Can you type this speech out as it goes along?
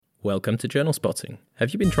Welcome to Journal Spotting.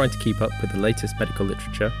 Have you been trying to keep up with the latest medical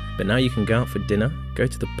literature, but now you can go out for dinner, go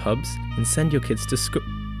to the pubs, and send your kids to school?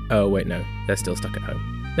 Oh wait, no, they're still stuck at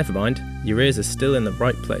home. Never mind, your ears are still in the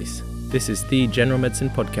right place. This is the General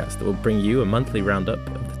Medicine podcast that will bring you a monthly roundup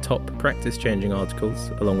of the top practice-changing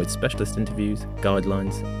articles, along with specialist interviews,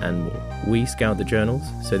 guidelines, and more. We scour the journals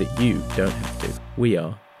so that you don't have to. We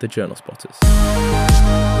are the Journal Spotters.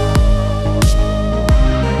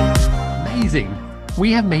 Amazing!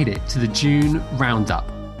 We have made it to the June roundup.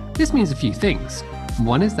 This means a few things.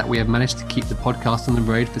 One is that we have managed to keep the podcast on the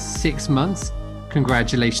road for 6 months.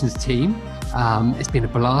 Congratulations, team. It's been a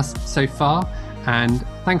blast so far, and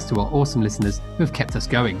thanks to our awesome listeners who have kept us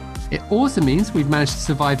going. It also means we've managed to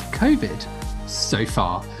survive COVID so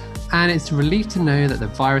far, and it's a relief to know that the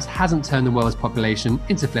virus hasn't turned the world's population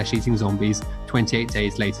into flesh-eating zombies 28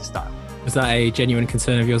 days later style. Was that a genuine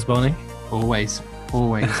concern of yours, Barney? Always.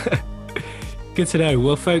 Good to know.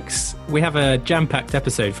 Well, folks, we have a jam-packed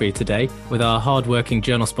episode for you today with our hard-working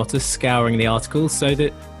journal spotters scouring the articles so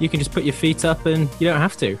that you can just put your feet up and you don't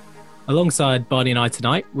have to. Alongside Barney and I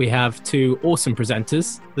tonight, we have two awesome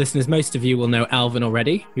presenters. Listeners, most of you will know Alvin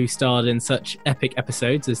already, who starred in such epic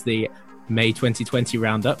episodes as the May 2020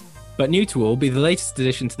 Roundup. But new to all, be the latest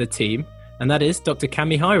addition to the team, and that is Dr.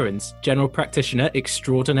 Cami Hirons, General Practitioner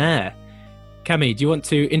Extraordinaire. Cami, do you want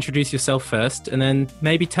to introduce yourself first and then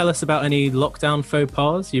maybe tell us about any lockdown faux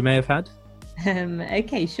pas you may have had?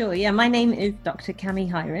 Okay, sure. Yeah, my name is Dr. Cami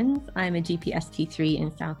Hirons. I'm a GPST3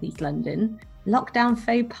 in South East London. Lockdown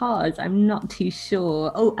faux pas, I'm not too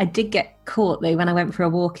sure. Oh, I did get caught though when I went for a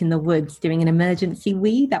walk in the woods doing an emergency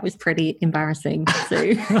wee. That was pretty embarrassing.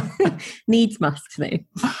 So needs must though.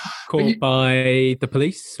 Caught by the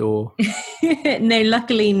police or? No,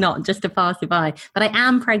 luckily not, just a passerby. But I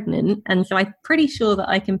am pregnant, and so I'm pretty sure that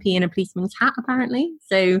I can pee in a policeman's hat apparently.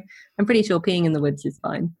 So I'm pretty sure peeing in the woods is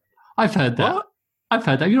fine. I've heard that. What? I've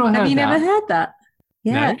heard that. Have you never heard that?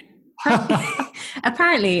 Yeah. No.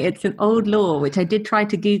 Apparently it's an old law, which I did try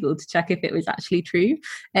to Google to check if it was actually true.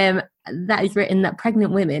 That is written that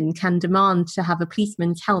pregnant women can demand to have a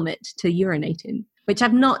policeman's helmet to urinate in, which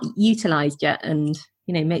I've not utilised yet, and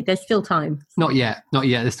there's still time. Not yet.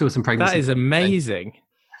 There's still some pregnancy. That is amazing.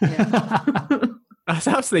 Yeah. That's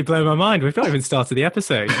absolutely blown my mind. We've not even started the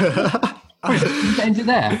episode. You end it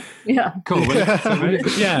there. Yeah. Cool.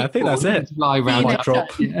 Yeah, I think that's it. Round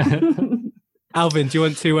drop. Yeah. Alvin, do you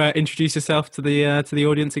want to introduce yourself to the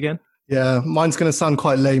audience again? Yeah, mine's going to sound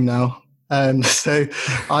quite lame now. So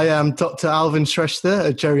I am Dr. Alvin Shrestha,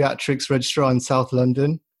 a geriatrics registrar in South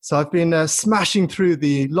London. So I've been smashing through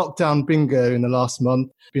the lockdown bingo in the last month.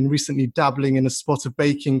 Been recently dabbling in a spot of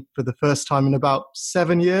baking for the first time in about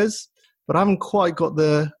 7 years. But I haven't quite got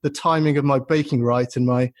the timing of my baking right, and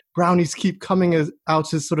my brownies keep coming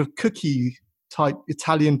out as sort of cookie-type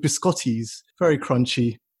Italian biscottis. Very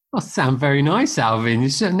crunchy. Oh, sound very nice, Alvin.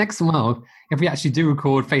 Next time, if we actually do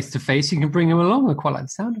record face-to-face, you can bring him along. I quite like the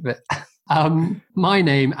sound of it. My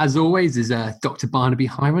name, as always, is Dr. Barnaby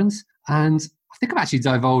Hirons, and I think I've actually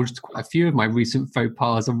divulged quite a few of my recent faux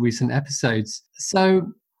pas on recent episodes.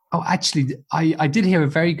 So, I did hear a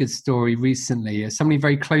very good story recently. Somebody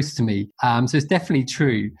very close to me. So it's definitely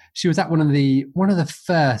true. She was at one of the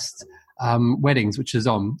first weddings, which was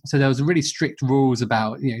on. So there was really strict rules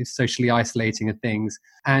about socially isolating and things.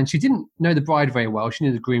 And she didn't know the bride very well. She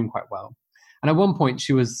knew the groom quite well. And at one point,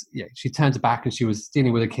 she turned her back and she was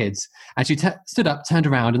dealing with her kids. And she stood up, turned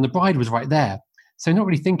around, and the bride was right there. So not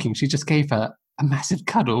really thinking, she just gave her a massive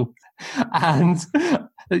cuddle. And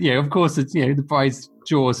of course, the bride's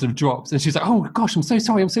jaw sort of drops, and she's like, "Oh gosh, I'm so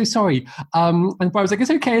sorry." And the bride was like, "It's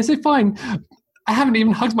okay, it's so fine. I haven't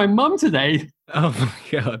even hugged my mum today." Oh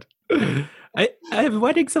my god! Are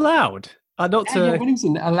weddings allowed? Weddings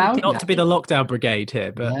are allowed. Not to be the lockdown brigade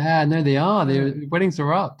here, but yeah, no, they are. Weddings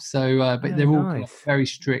are up, so but they're all very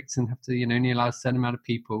strict and have to only allow a certain amount of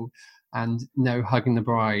people, and no hugging the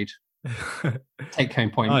bride. Take home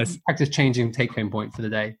point. Nice. Practice changing take home point for the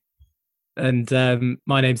day. And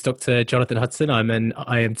my name's Dr. Jonathan Hudson. I'm an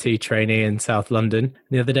IMT trainee in South London.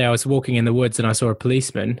 The other day I was walking in the woods and I saw a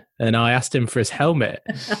policeman and I asked him for his helmet.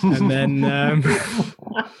 And then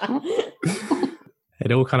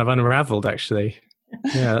it all kind of unraveled, actually.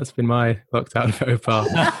 Yeah, that's been my lockdown faux pas.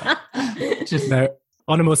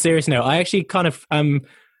 On a more serious note, I actually kind of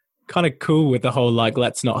cool with the whole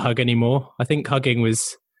let's not hug anymore. I think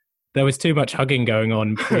there was too much hugging going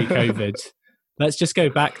on pre-COVID. Let's just go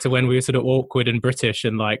back to when we were sort of awkward and British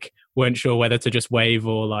and weren't sure whether to just wave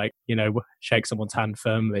or shake someone's hand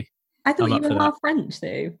firmly. I thought you were half French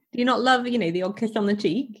though. Do you not love, the odd kiss on the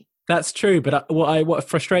cheek? That's true, but what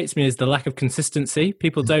frustrates me is the lack of consistency.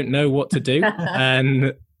 People don't know what to do,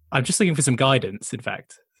 and I'm just looking for some guidance, in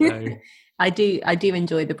fact. So. I do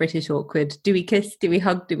enjoy the British awkward. Do we kiss? Do we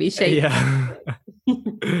hug? Do we shake? Yeah.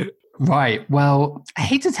 Right. Well, I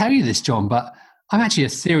hate to tell you this, John, but I'm actually a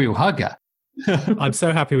serial hugger. I'm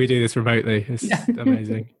so happy we do this remotely. It's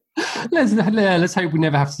amazing. Let's hope we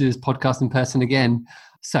never have to do this podcast in person again.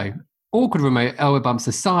 So, awkward remote elbow bumps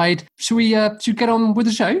aside, should we get on with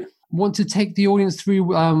the show? Want to take the audience through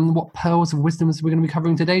what pearls of wisdom we're going to be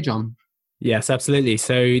covering today, John? Yes, absolutely.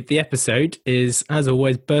 So the episode is, as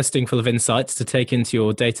always, bursting full of insights to take into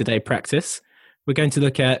your day-to-day practice. We're going to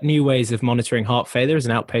look at new ways of monitoring heart failure as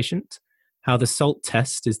an outpatient, how the SALT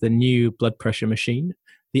test is the new blood pressure machine,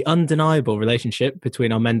 the undeniable relationship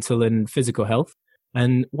between our mental and physical health,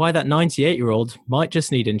 and why that 98-year-old might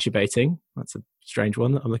just need intubating. That's a strange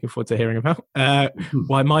one that I'm looking forward to hearing about.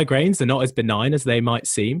 Why migraines are not as benign as they might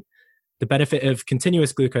seem, the benefit of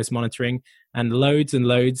continuous glucose monitoring, and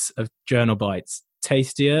loads of journal bites,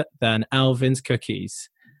 tastier than Alvin's cookies.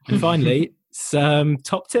 And finally, some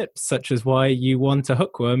top tips, such as why you want a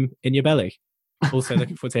hookworm in your belly. Also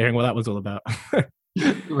looking forward to hearing what that was all about.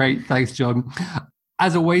 Great, thanks, John.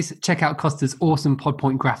 As always, check out Costa's awesome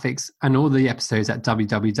PodPoint graphics and all the episodes at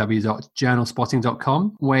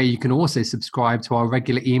www.journalspotting.com, where you can also subscribe to our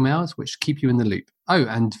regular emails, which keep you in the loop. Oh,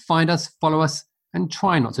 and find us, follow us, and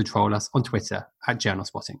try not to troll us on Twitter at Journal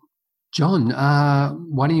Spotting. John,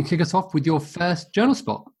 why don't you kick us off with your first journal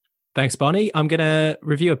spot? Thanks, Barney. I'm going to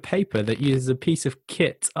review a paper that uses a piece of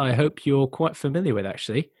kit I hope you're quite familiar with,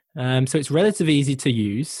 actually. So it's relatively easy to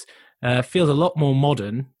use. Feels a lot more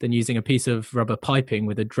modern than using a piece of rubber piping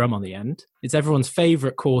with a drum on the end. It's everyone's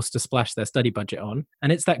favourite course to splash their study budget on.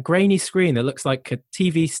 And it's that grainy screen that looks like a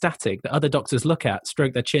TV static that other doctors look at,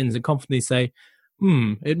 stroke their chins and confidently say,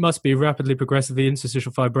 it must be rapidly progressively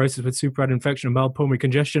interstitial fibrosis with superadded infection and mild pulmonary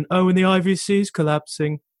congestion. Oh, and the IVC's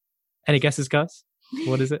collapsing. Any guesses, guys?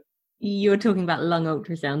 What is it? You're talking about lung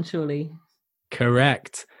ultrasound, surely?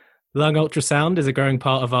 Correct. Lung ultrasound is a growing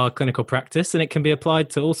part of our clinical practice, and it can be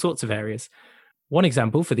applied to all sorts of areas. One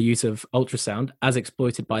example for the use of ultrasound, as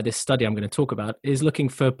exploited by this study I'm going to talk about, is looking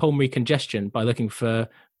for pulmonary congestion by looking for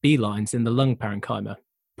B lines in the lung parenchyma.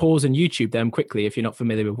 Pause and YouTube them quickly if you're not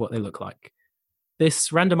familiar with what they look like. This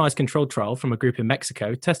randomized controlled trial from a group in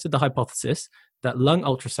Mexico tested the hypothesis that lung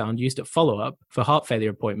ultrasound used at follow-up for heart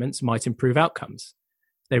failure appointments might improve outcomes.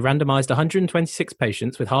 They randomized 126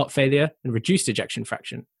 patients with heart failure and reduced ejection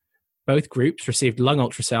fraction. Both groups received lung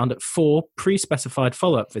ultrasound at 4 pre-specified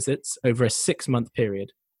follow-up visits over a 6-month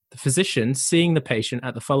period. The physician seeing the patient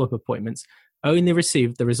at the follow-up appointments only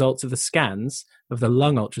received the results of the scans of the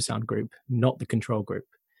lung ultrasound group, not the control group.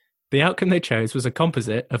 The outcome they chose was a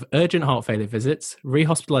composite of urgent heart failure visits,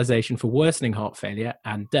 rehospitalization for worsening heart failure,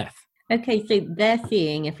 and death. Okay, so they're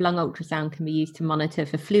seeing if lung ultrasound can be used to monitor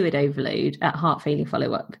for fluid overload at heart failure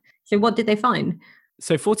follow-up. So what did they find?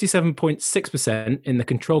 So 47.6% in the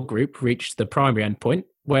control group reached the primary endpoint,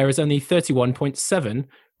 whereas only 31.7%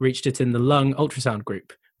 reached it in the lung ultrasound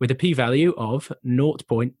group, with a p-value of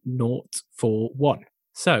 0.041.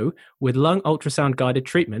 So, with lung ultrasound guided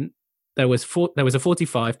treatment, there was a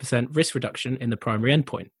 45% risk reduction in the primary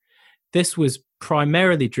endpoint. This was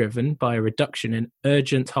primarily driven by a reduction in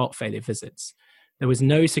urgent heart failure visits. There was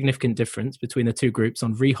no significant difference between the two groups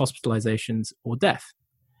on rehospitalizations or death.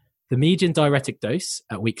 The median diuretic dose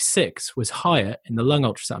at week 6 was higher in the lung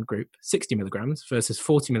ultrasound group, 60 milligrams versus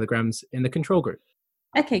 40 milligrams in the control group.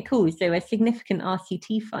 Okay, cool. So a significant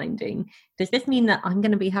RCT finding. Does this mean that I'm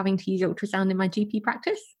going to be having to use ultrasound in my GP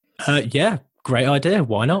practice? Yeah, great idea.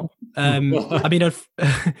 Why not? I mean,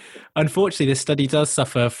 unfortunately, this study does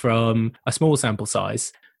suffer from a small sample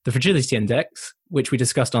size. The fragility index, which we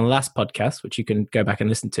discussed on the last podcast, which you can go back and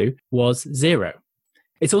listen to, was 0.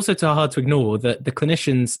 It's also too hard to ignore that the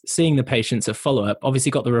clinicians seeing the patients at follow-up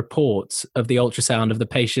obviously got the reports of the ultrasound of the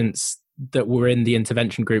patients that were in the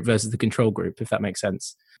intervention group versus the control group, if that makes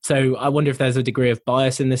sense. So I wonder if there's a degree of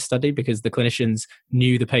bias in this study because the clinicians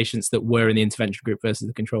knew the patients that were in the intervention group versus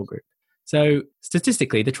the control group. So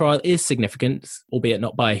statistically, the trial is significant, albeit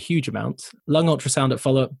not by a huge amount. Lung ultrasound at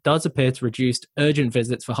follow-up does appear to reduce urgent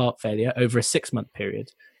visits for heart failure over a 6-month period.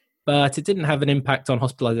 But it didn't have an impact on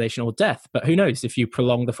hospitalization or death. But who knows, if you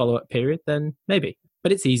prolong the follow-up period, then maybe.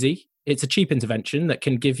 But it's easy. It's a cheap intervention that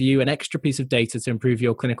can give you an extra piece of data to improve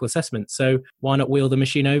your clinical assessment. So why not wheel the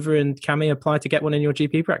machine over and Cami apply to get one in your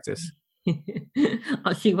GP practice?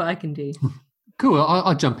 I'll see what I can do. Cool.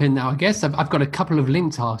 I'll jump in now, I guess. I've got a couple of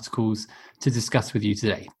linked articles to discuss with you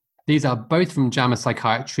today. These are both from JAMA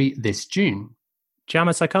Psychiatry this June.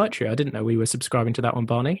 JAMA Psychiatry? I didn't know we were subscribing to that one,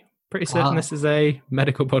 Barney. Pretty certain this is a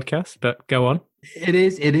medical podcast, but go on. It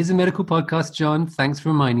is a medical podcast, John. Thanks for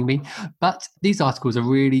reminding me. But these articles are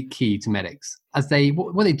really key to medics, as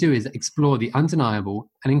what they do is explore the undeniable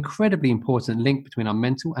and incredibly important link between our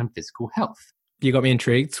mental and physical health. You got me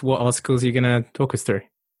intrigued. What articles are you going to talk us through?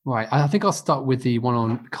 Right. I think I'll start with the one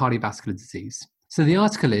on cardiovascular disease. So the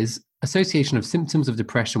article is Association of Symptoms of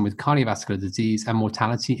Depression with Cardiovascular Disease and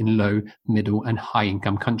Mortality in Low, Middle and High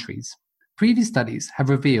Income Countries. Previous studies have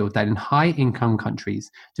revealed that in high-income countries,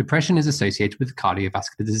 depression is associated with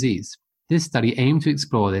cardiovascular disease. This study aimed to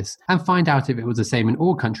explore this and find out if it was the same in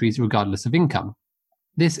all countries regardless of income.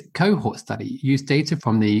 This cohort study used data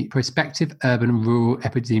from the Prospective Urban Rural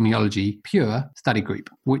Epidemiology PURE study group,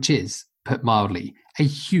 which is, put mildly, a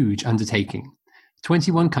huge undertaking.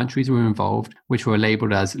 21 countries were involved, which were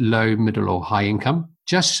labeled as low, middle, or high income.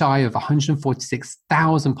 Just shy of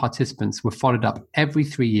 146,000 participants were followed up every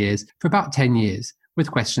 3 years for about 10 years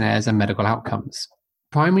with questionnaires and medical outcomes.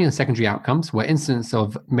 Primary and secondary outcomes were incidence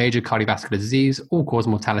of major cardiovascular disease, all-cause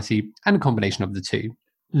mortality, and a combination of the two.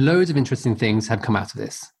 Loads of interesting things have come out of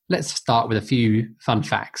this. Let's start with a few fun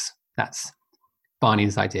facts. That's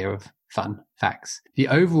Barney's idea of fun facts. The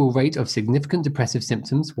overall rate of significant depressive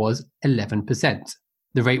symptoms was 11%.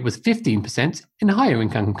 The rate was 15% in higher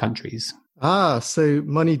income countries. So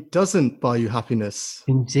money doesn't buy you happiness.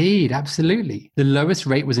 Indeed, absolutely. The lowest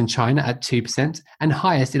rate was in China at 2% and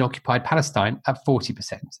highest in occupied Palestine at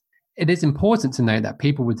 40%. It is important to note that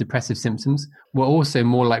people with depressive symptoms were also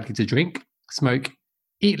more likely to drink, smoke,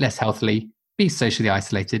 eat less healthily, be socially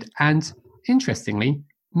isolated, and, interestingly,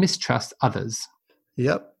 mistrust others.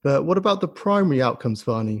 Yep, but what about the primary outcomes,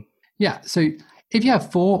 Barney? Yeah, so if you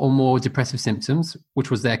have 4 or more depressive symptoms, which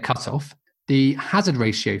was their cutoff, the hazard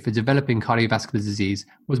ratio for developing cardiovascular disease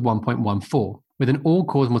was 1.14, with an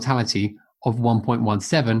all-cause mortality of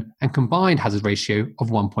 1.17 and combined hazard ratio of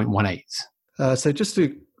 1.18. So just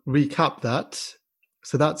to recap that,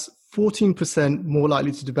 so that's 14% more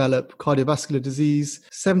likely to develop cardiovascular disease,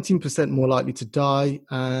 17% more likely to die,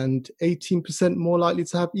 and 18% more likely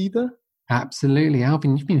to have either? Absolutely,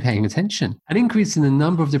 Alvin, you've been paying attention. An increase in the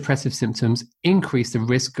number of depressive symptoms increased the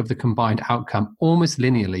risk of the combined outcome almost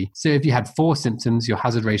linearly. So if you had 4 symptoms, your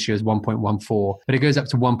hazard ratio is 1.14, but it goes up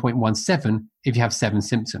to 1.17 if you have 7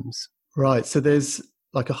 symptoms. Right, so there's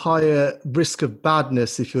like a higher risk of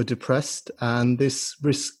badness if you're depressed, and this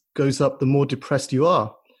risk goes up the more depressed you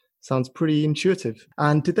are. Sounds pretty intuitive.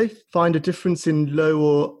 And did they find a difference in low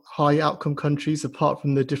or high outcome countries apart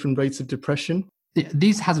from the different rates of depression?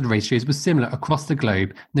 These hazard ratios were similar across the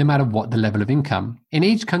globe, no matter what the level of income. In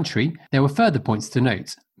each country, there were further points to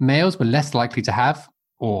note. Males were less likely to have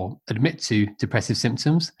or admit to depressive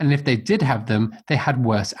symptoms, and if they did have them, they had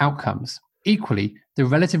worse outcomes. Equally, the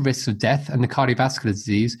relative risks of death and the cardiovascular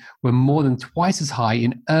disease were more than twice as high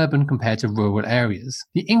in urban compared to rural areas.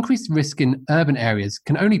 The increased risk in urban areas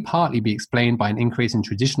can only partly be explained by an increase in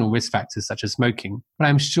traditional risk factors such as smoking, but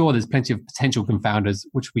I'm sure there's plenty of potential confounders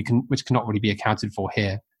which cannot really be accounted for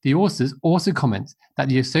here. The authors also comment that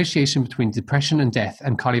the association between depression and death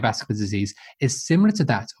and cardiovascular disease is similar to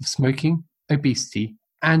that of smoking, obesity,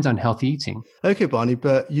 and unhealthy eating. Okay, Barney,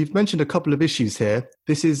 but you've mentioned a couple of issues here.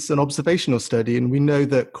 This is an observational study, and we know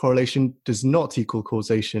that correlation does not equal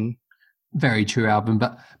causation. Very true, Alvin,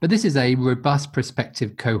 but this is a robust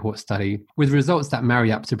prospective cohort study with results that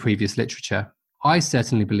marry up to previous literature. I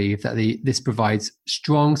certainly believe that this provides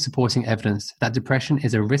strong supporting evidence that depression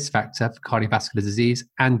is a risk factor for cardiovascular disease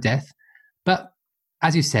and death. But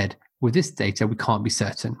as you said, with this data, we can't be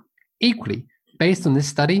certain. Equally, based on this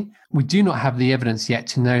study, we do not have the evidence yet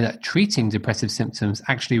to know that treating depressive symptoms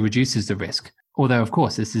actually reduces the risk, although, of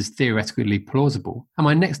course, this is theoretically plausible. And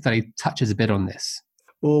my next study touches a bit on this.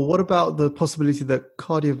 Well, what about the possibility that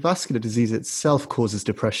cardiovascular disease itself causes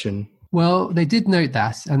depression? Well, they did note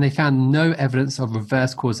that, and they found no evidence of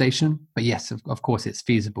reverse causation, but yes, of course, it's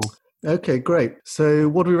feasible. Okay, great. So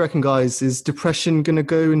what do we reckon, guys? Is depression going to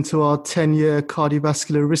go into our 10-year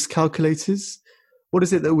cardiovascular risk calculators? What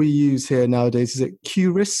is it that we use here nowadays? Is it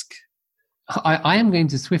Q-risk? I am going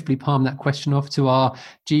to swiftly palm that question off to our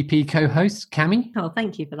GP co-host, Cami. Oh,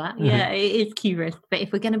 thank you for that. Yeah, it is Q-risk. But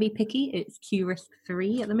if we're going to be picky, it's Q-risk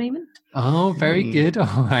 3 at the moment. Oh, very good.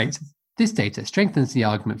 All right. This data strengthens the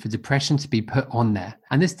argument for depression to be put on there.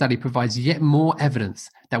 And this study provides yet more evidence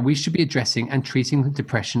that we should be addressing and treating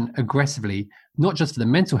depression aggressively, not just for the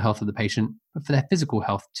mental health of the patient, but for their physical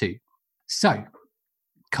health too. So,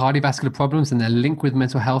 cardiovascular problems and their link with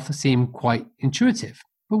mental health seem quite intuitive.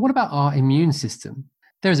 But what about our immune system?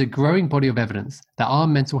 There is a growing body of evidence that our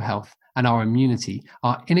mental health and our immunity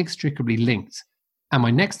are inextricably linked. And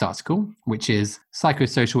my next article, which is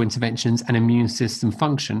Psychosocial Interventions and Immune System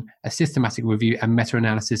Function, a systematic review and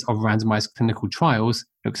meta-analysis of randomized clinical trials,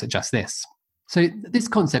 looks at just this. So this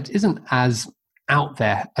concept isn't as out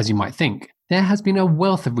there as you might think. There has been a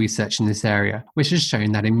wealth of research in this area, which has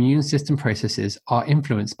shown that immune system processes are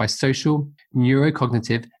influenced by social,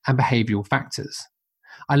 neurocognitive, and behavioral factors.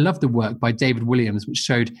 I love the work by David Williams, which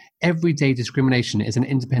showed everyday discrimination is an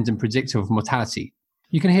independent predictor of mortality.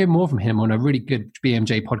 You can hear more from him on a really good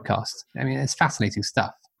BMJ podcast. I mean, it's fascinating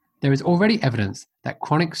stuff. There is already evidence that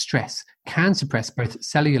chronic stress can suppress both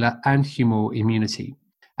cellular and humoral immunity,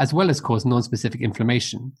 as well as cause non-specific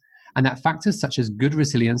inflammation, and that factors such as good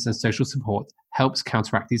resilience and social support helps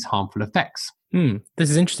counteract these harmful effects. This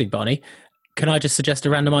is interesting, Barney. Can I just suggest a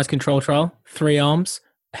randomized control trial? 3 arms,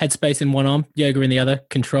 headspace in one arm, yoga in the other,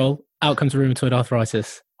 control, outcomes of rheumatoid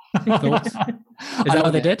arthritis. Thoughts? Is that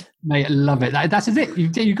what they did? Mate, I love it. That's it.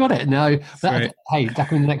 You got it. No, hey,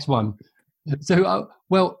 back in the next one. So,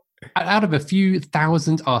 out of a few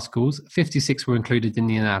thousand articles, 56 were included in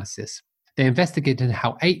the analysis. They investigated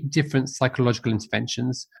how 8 different psychological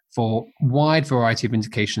interventions for a wide variety of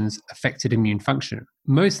indications affected immune function,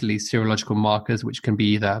 mostly serological markers, which can be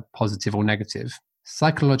either positive or negative.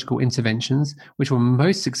 Psychological interventions which were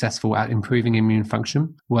most successful at improving immune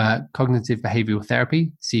function were cognitive behavioral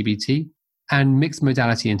therapy, CBT, and mixed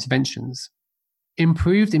modality interventions.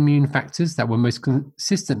 Improved immune factors that were most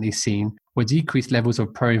consistently seen were decreased levels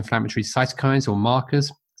of pro-inflammatory cytokines or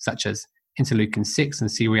markers, such as interleukin-6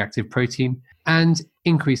 and C-reactive protein, and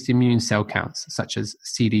increased immune cell counts, such as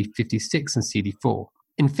CD56 and CD4.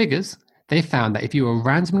 In figures, they found that if you were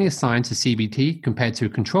randomly assigned to CBT compared to a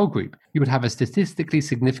control group, you would have a statistically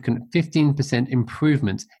significant 15%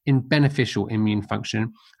 improvement in beneficial immune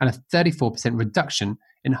function and a 34% reduction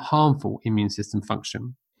in harmful immune system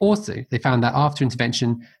function. Also, they found that after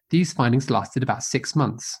intervention, these findings lasted about 6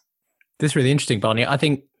 months. This is really interesting, Barney. I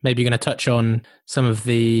think maybe you're going to touch on some of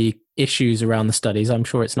the issues around the studies. I'm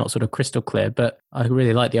sure it's not sort of crystal clear, but I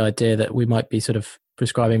really like the idea that we might be sort of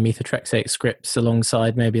prescribing methotrexate scripts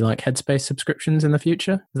alongside maybe like Headspace subscriptions in the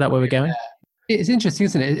future. Is that where we're going? It's interesting,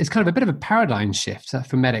 isn't it? It's kind of a bit of a paradigm shift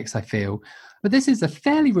for medics, I feel. But this is a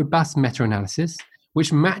fairly robust meta-analysis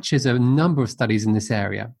which matches a number of studies in this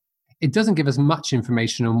area. It doesn't give us much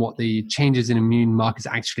information on what the changes in immune markers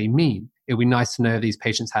actually mean. It would be nice to know if these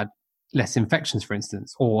patients had less infections, for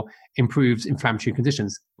instance, or improved inflammatory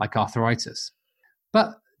conditions like arthritis.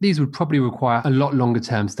 But these would probably require a lot longer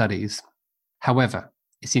term studies. However,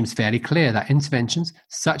 it seems fairly clear that interventions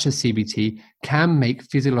such as CBT can make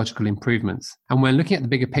physiological improvements. And when looking at the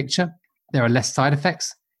bigger picture, there are less side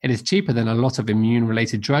effects, it is cheaper than a lot of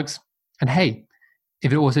immune-related drugs, and hey,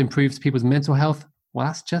 if it also improves people's mental health, well,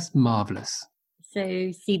 that's just marvelous. So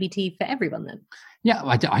CBT for everyone then? Yeah,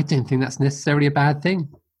 I don't think that's necessarily a bad thing.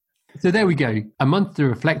 So there we go, a month to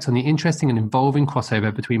reflect on the interesting and evolving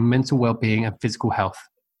crossover between mental well-being and physical health.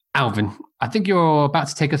 Alvin, I think you're about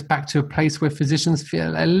to take us back to a place where physicians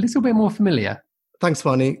feel a little bit more familiar. Thanks,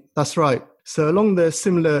 Barney. That's right. So along the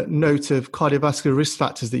similar note of cardiovascular risk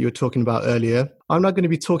factors that you were talking about earlier, I'm now going to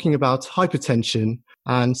be talking about hypertension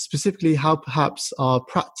and specifically how perhaps our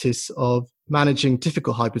practice of managing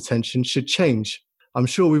difficult hypertension should change. I'm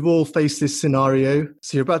sure we've all faced this scenario.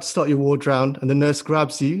 So you're about to start your ward round and the nurse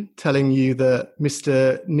grabs you, telling you that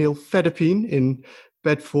Mr. Neil Fedopine in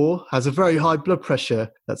bed 4 has a very high blood pressure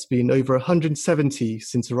that's been over 170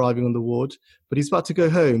 since arriving on the ward, but he's about to go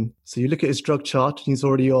home. So you look at his drug chart and he's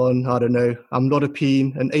already on, I don't know,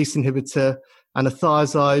 amlodipine, an ACE inhibitor, and a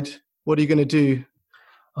thiazide. What are you going to do?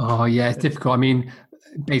 Oh, yeah, it's difficult. I mean,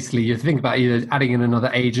 basically, you think about either adding in another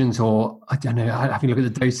agent or, I don't know, having a look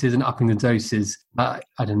at the doses and upping the doses. But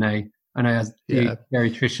I don't know. I know as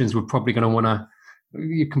geriatricians, we're probably going to want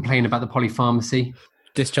to complain about the polypharmacy.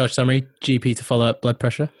 Discharge summary, GP to follow up blood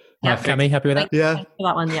pressure. Yeah, Cammy, happy with that? Yeah. For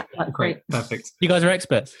that one, yeah. That's great. Perfect. You guys are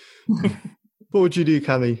experts. What would you do,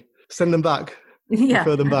 Cammy? Send them back? Yeah.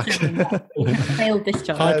 Refer them back? Failed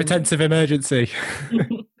discharge. Hypertensive emergency.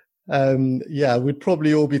 We'd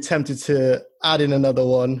probably all be tempted to add in another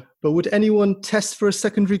one. But would anyone test for a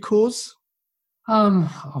secondary cause?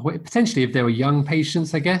 Potentially if they were young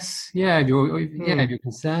patients, I guess. Yeah, if you're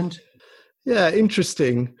concerned. Yeah,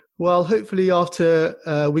 interesting. Well, hopefully after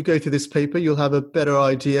we go through this paper, you'll have a better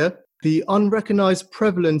idea. The unrecognized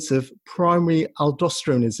prevalence of primary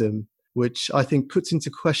aldosteronism, which I think puts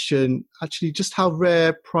into question actually just how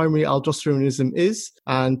rare primary aldosteronism is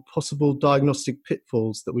and possible diagnostic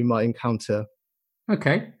pitfalls that we might encounter.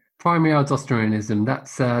 Okay, primary aldosteronism,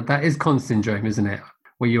 that is Conn syndrome, isn't it?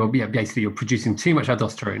 Where you're producing too much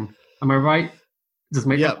aldosterone. Am I right? Just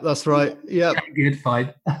make Yeah, that's right. Yeah, good,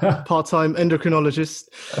 fine. part-time endocrinologist.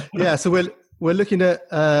 Yeah, so we're looking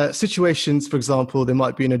at situations, for example, there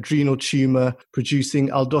might be an adrenal tumor producing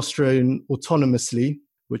aldosterone autonomously,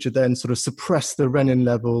 which would then sort of suppress the renin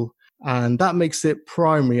level, and that makes it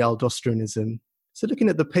primary aldosteronism. So looking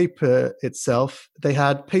at the paper itself, they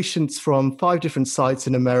had patients from 5 different sites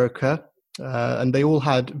in America, and they all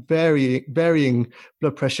had varying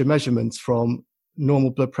blood pressure measurements from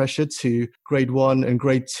normal blood pressure to grade 1 and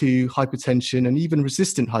grade 2 hypertension and even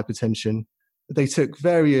resistant hypertension. They took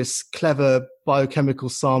various clever biochemical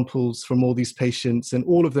samples from all these patients, and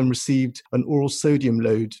all of them received an oral sodium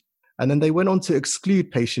load. And then they went on to exclude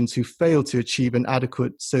patients who failed to achieve an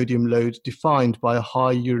adequate sodium load defined by a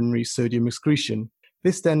high urinary sodium excretion.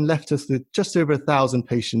 This then left us with just over 1,000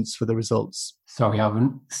 patients for the results. Sorry,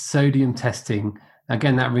 Alvin. Sodium testing.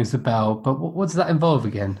 Again, that rings a bell, but what does that involve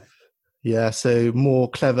again? Yeah, so more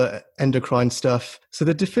clever endocrine stuff. So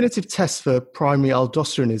the definitive test for primary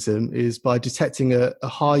aldosteronism is by detecting a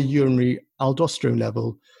high urinary aldosterone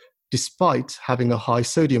level despite having a high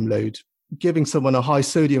sodium load. Giving someone a high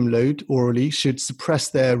sodium load orally should suppress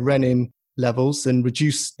their renin levels and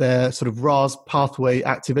reduce their sort of RAS pathway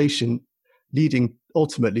activation, leading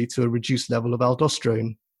ultimately to a reduced level of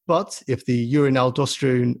aldosterone. But if the urine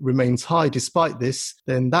aldosterone remains high despite this,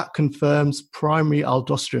 then that confirms primary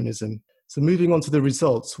aldosteronism. So moving on to the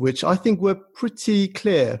results, which I think were pretty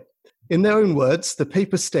clear. In their own words, the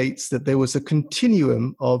paper states that there was a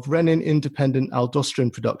continuum of renin-independent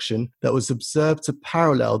aldosterone production that was observed to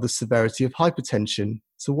parallel the severity of hypertension.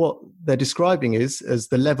 So what they're describing is, as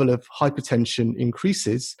the level of hypertension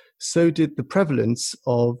increases, so did the prevalence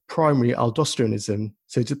of primary aldosteronism.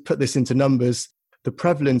 So to put this into numbers, the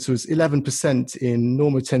prevalence was 11% in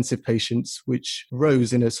normotensive patients, which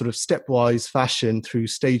rose in a sort of stepwise fashion through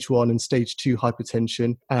stage 1 and stage 2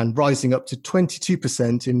 hypertension, and rising up to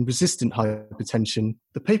 22% in resistant hypertension.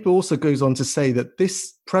 The paper also goes on to say that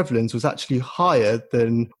this prevalence was actually higher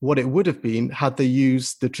than what it would have been had they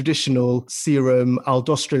used the traditional serum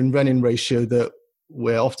aldosterone renin ratio that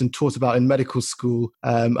we're often taught about in medical school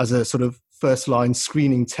as a sort of first-line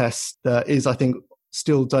screening test that is, I think,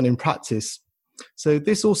 still done in practice. So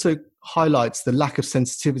this also highlights the lack of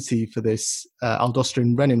sensitivity for this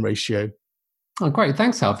aldosterone renin ratio. Oh, great.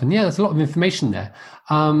 Thanks, Alvin. Yeah, there's a lot of information there.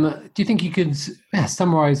 Do you think you could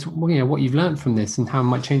summarize what you've learned from this and how it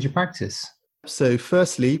might change your practice? So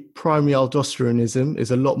firstly, primary aldosteronism is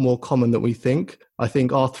a lot more common than we think. I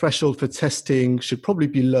think our threshold for testing should probably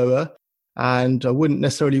be lower, and I wouldn't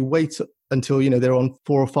necessarily wait until they're on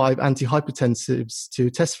 4 or 5 antihypertensives to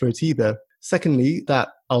test for it either. Secondly, that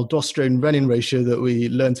aldosterone renin ratio that we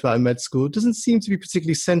learned about in med school doesn't seem to be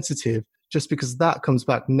particularly sensitive. Just because that comes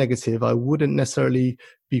back negative, I wouldn't necessarily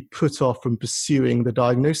be put off from pursuing the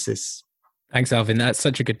diagnosis. Thanks, Alvin. That's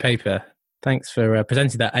such a good paper. Thanks for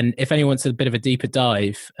presenting that. And if anyone wants a bit of a deeper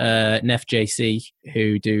dive, NephJC,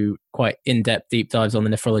 who do quite in-depth deep dives on the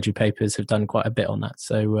nephrology papers, have done quite a bit on that.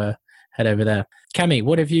 So head over there. Cami,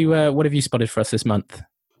 what have you spotted for us this month?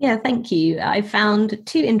 Yeah, thank you. I found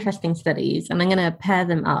 2 interesting studies and I'm going to pair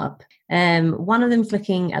them up. One of them is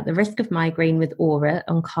looking at the risk of migraine with aura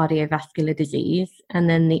on cardiovascular disease. And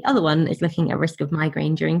then the other one is looking at risk of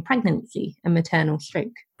migraine during pregnancy and maternal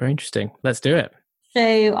stroke. Very interesting. Let's do it. So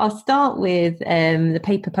I'll start with the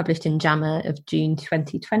paper published in JAMA of June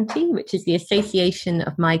 2020, which is the Association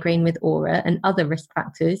of Migraine with Aura and Other Risk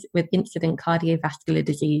Factors with Incident Cardiovascular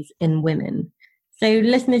Disease in Women. So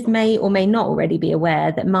listeners may or may not already be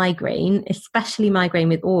aware that migraine, especially migraine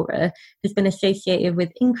with aura, has been associated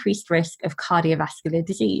with increased risk of cardiovascular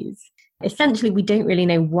disease. Essentially, we don't really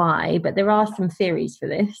know why, but there are some theories for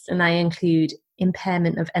this, and they include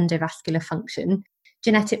impairment of endovascular function,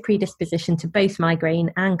 genetic predisposition to both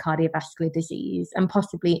migraine and cardiovascular disease, and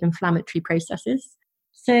possibly inflammatory processes.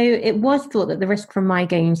 So it was thought that the risk from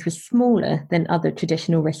migraines was smaller than other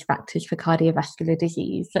traditional risk factors for cardiovascular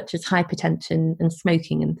disease, such as hypertension and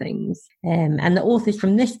smoking and things. And the authors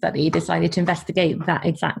from this study decided to investigate that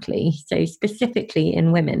exactly, so specifically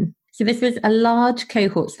in women. So this was a large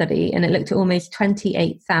cohort study, and it looked at almost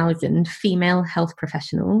 28,000 female health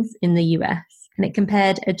professionals in the US. And it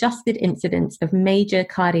compared adjusted incidence of major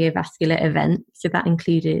cardiovascular events, so that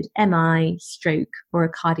included MI, stroke, or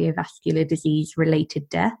a cardiovascular disease-related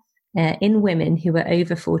death, in women who were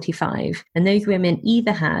over 45. And those women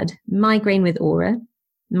either had migraine with aura,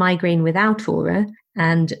 migraine without aura,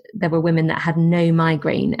 and there were women that had no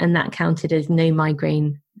migraine, and that counted as no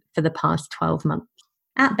migraine for the past 12 months.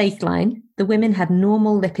 At baseline, the women had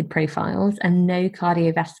normal lipid profiles and no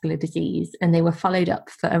cardiovascular disease, and they were followed up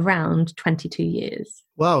for around 22 years.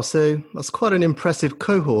 Wow, so that's quite an impressive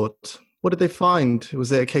cohort. What did they find?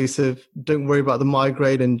 Was it a case of don't worry about the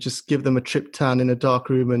migraine and just give them a triptan in a dark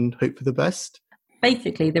room and hope for the best?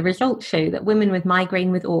 Basically, the results show that women with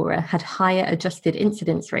migraine with aura had higher adjusted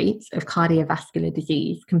incidence rates of cardiovascular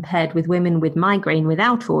disease compared with women with migraine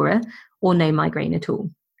without aura or no migraine at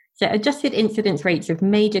all. So adjusted incidence rates of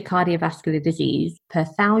major cardiovascular disease per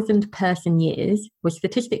 1,000 person years was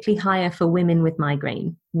statistically higher for women with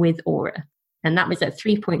migraine with aura. And that was at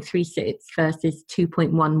 3.36 versus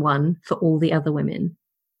 2.11 for all the other women.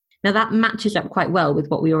 Now that matches up quite well with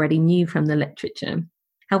what we already knew from the literature.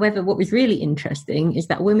 However, what was really interesting is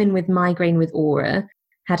that women with migraine with aura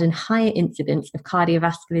had a higher incidence of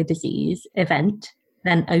cardiovascular disease event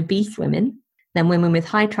than obese women, than women with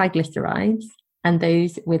high triglycerides, and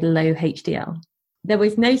those with low HDL. There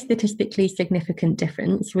was no statistically significant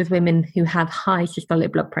difference with women who have high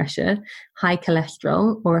systolic blood pressure, high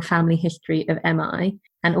cholesterol, or a family history of MI,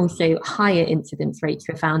 and also higher incidence rates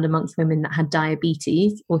were found amongst women that had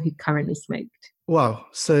diabetes or who currently smoked. Wow.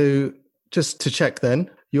 So just to check then,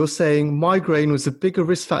 you're saying migraine was a bigger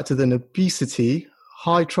risk factor than obesity,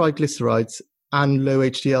 high triglycerides, and low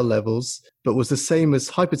HDL levels, but was the same as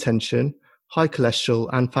hypertension, high cholesterol,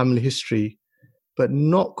 and family history, but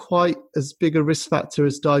not quite as big a risk factor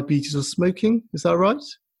as diabetes or smoking. Is that right?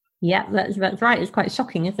 Yeah, that's right. It's quite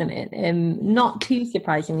shocking, isn't it? Not too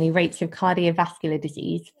surprisingly, rates of cardiovascular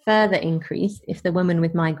disease further increased if the woman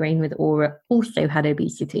with migraine with aura also had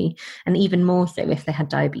obesity, and even more so if they had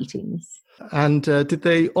diabetes. And did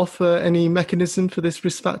they offer any mechanism for this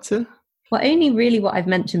risk factor? Well, only really what I've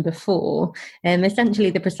mentioned before.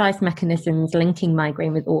 Essentially, the precise mechanisms linking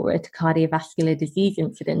migraine with aura to cardiovascular disease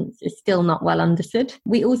incidence is still not well understood.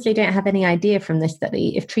 We also don't have any idea from this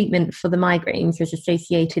study if treatment for the migraines was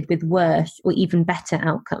associated with worse or even better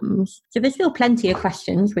outcomes. So there's still plenty of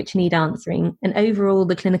questions which need answering. And overall,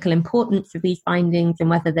 the clinical importance of these findings and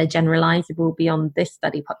whether they're generalizable beyond this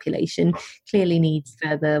study population clearly needs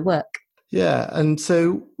further work. Yeah, and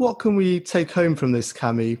so what can we take home from this,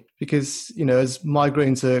 Cami? Because, as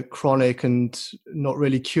migraines are chronic and not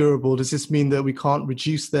really curable, does this mean that we can't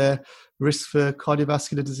reduce their risk for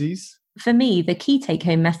cardiovascular disease? For me, the key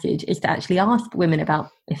take-home message is to actually ask women about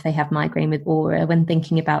if they have migraine with aura when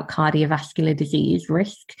thinking about cardiovascular disease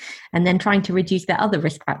risk, and then trying to reduce their other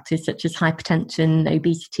risk factors such as hypertension,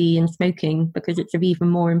 obesity, and smoking, because it's of even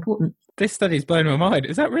more importance. This study's blown my mind.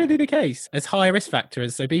 Is that really the case? As high a risk factor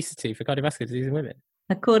as obesity for cardiovascular disease in women?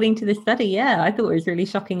 According to the study, yeah, I thought it was really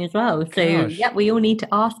shocking as well. So, yeah, we all need to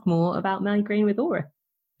ask more about migraine with aura.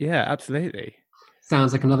 Yeah, absolutely.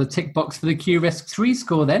 Sounds like another tick box for the Q Risk 3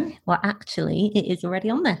 score then. Well, actually, it is already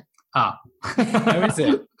on there. Ah. Oh, is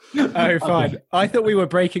it? Oh, fine. I thought we were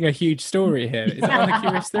breaking a huge story here. Is it on the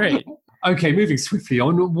Q Risk 3? Okay, moving swiftly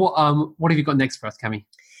on. What have you got next for us, Cami?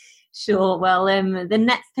 Sure. Well, the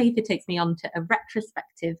next paper takes me on to a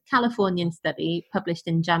retrospective Californian study published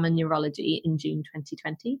in JAMA Neurology in June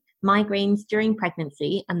 2020, migraines during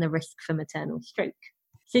pregnancy and the risk for maternal stroke.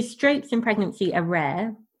 So strokes in pregnancy are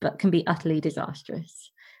rare, but can be utterly disastrous.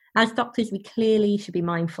 As doctors, we clearly should be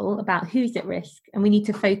mindful about who's at risk, and we need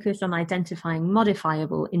to focus on identifying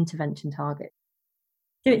modifiable intervention targets.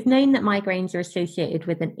 So it's known that migraines are associated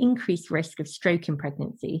with an increased risk of stroke in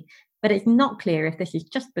pregnancy, but it's not clear if this is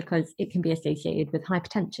just because it can be associated with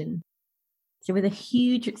hypertension. So with a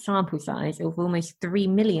huge sample size of almost 3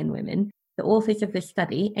 million women, the authors of this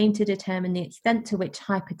study aim to determine the extent to which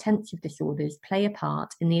hypertensive disorders play a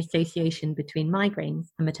part in the association between migraines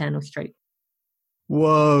and maternal stroke.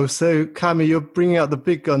 Whoa, so Cami, you're bringing out the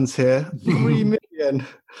big guns here. 3 million.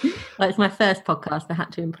 Well, it's my first podcast, I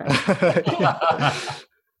had to impress.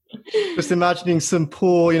 Just imagining some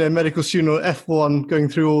poor, medical student or F1 going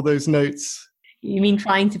through all those notes. You mean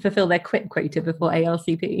trying to fulfill their quit quota before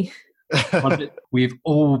ALCP? We've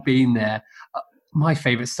all been there. My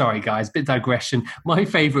favourite, sorry guys, bit digression. My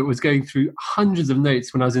favourite was going through hundreds of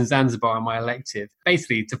notes when I was in Zanzibar on my elective,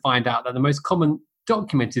 basically to find out that the most common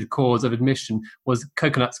documented cause of admission was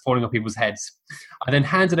coconuts falling on people's heads. I then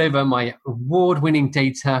handed over my award-winning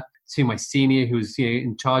data to my senior who was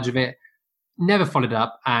in charge of it. Never followed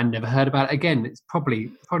up and never heard about it again. It's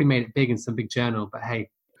probably made it big in some big journal, but hey.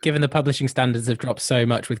 Given the publishing standards have dropped so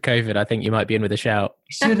much with COVID, I think you might be in with a shout.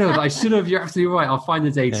 I should have. You're absolutely right. I'll find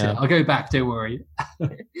the data. Yeah. I'll go back. Don't worry.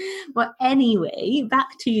 Well, anyway, back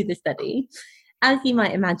to the study. As you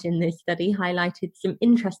might imagine, this study highlighted some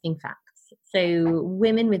interesting facts. So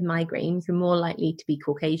women with migraines were more likely to be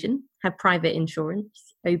Caucasian, have private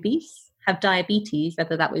insurance, obese, have diabetes,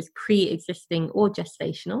 whether that was pre-existing or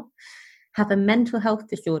gestational, have a mental health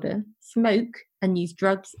disorder, smoke, and use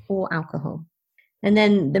drugs or alcohol. And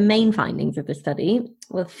then the main findings of the study,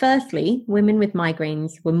 well, firstly, women with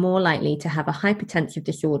migraines were more likely to have a hypertensive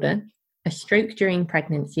disorder, a stroke during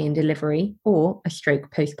pregnancy and delivery, or a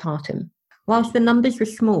stroke postpartum. Whilst the numbers were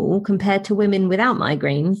small compared to women without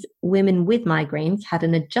migraines, women with migraines had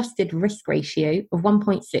an adjusted risk ratio of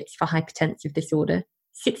 1.6 for hypertensive disorder,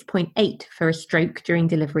 6.8 for a stroke during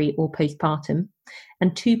delivery or postpartum,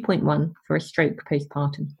 and 2.1 for a stroke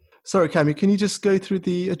postpartum. Sorry, Cami, can you just go through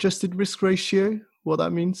the adjusted risk ratio, what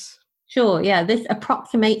that means? Sure, yeah. This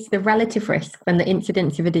approximates the relative risk when the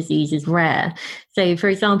incidence of a disease is rare. So, for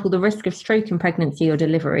example, the risk of stroke in pregnancy or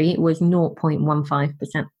delivery was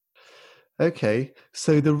 0.15%. Okay,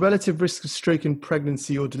 so the relative risk of stroke in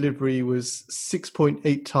pregnancy or delivery was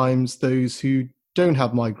 6.8 times those who don't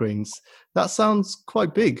have migraines. That sounds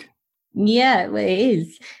quite big. Yeah, well, it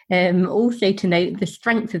is. Also to note, the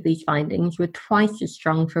strength of these findings were twice as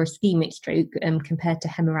strong for ischemic stroke compared to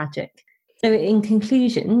hemorrhagic. So in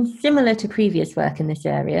conclusion, similar to previous work in this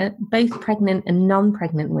area, both pregnant and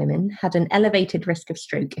non-pregnant women had an elevated risk of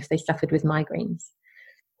stroke if they suffered with migraines.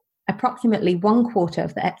 Approximately 1/4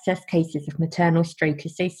 of the excess cases of maternal stroke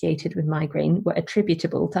associated with migraine were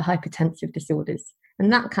attributable to hypertensive disorders.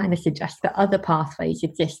 And that kind of suggests that other pathways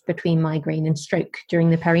exist between migraine and stroke during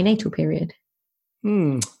the perinatal period.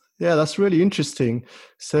 Yeah, that's really interesting.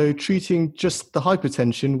 So treating just the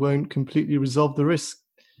hypertension won't completely resolve the risk.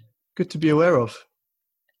 Good to be aware of.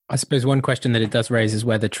 I suppose one question that it does raise is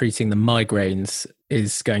whether treating the migraines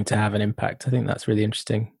is going to have an impact. I think that's really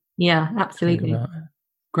interesting. Yeah, absolutely.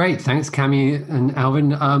 Great. Thanks, Cami and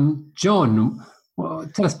Alvin. John,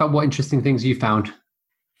 tell us about what interesting things you found.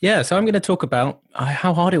 Yeah, so I'm going to talk about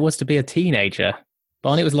how hard it was to be a teenager.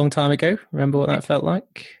 Barney, it was a long time ago. Remember what that felt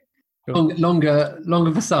like? Longer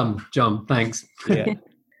for some, John. Thanks. Yeah.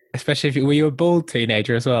 Especially if were you a bald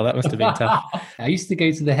teenager as well? That must have been tough. I used to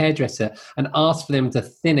go to the hairdresser and ask for them to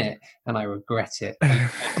thin it, and I regret it. I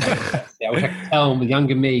wish I could tell the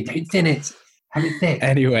younger me, don't thin it, have it thick.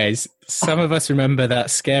 Anyways, some of us remember that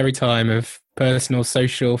scary time of personal,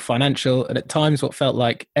 social, financial, and at times what felt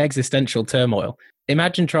like existential turmoil.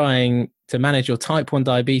 Imagine trying to manage your type 1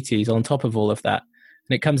 diabetes on top of all of that,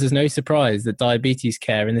 and it comes as no surprise that diabetes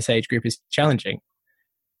care in this age group is challenging.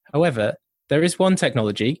 However, there is one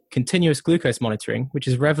technology, continuous glucose monitoring, which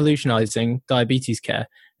is revolutionizing diabetes care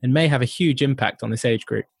and may have a huge impact on this age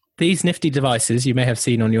group. These nifty devices you may have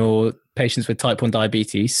seen on your patients with type 1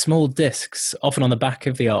 diabetes, small discs, often on the back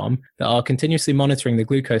of the arm, that are continuously monitoring the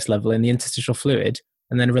glucose level in the interstitial fluid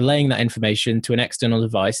and then relaying that information to an external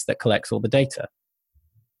device that collects all the data.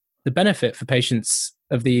 The benefit for patients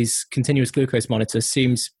of these continuous glucose monitors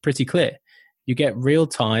seems pretty clear. You get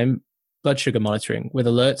real-time blood sugar monitoring with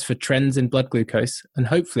alerts for trends in blood glucose, and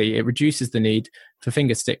hopefully it reduces the need for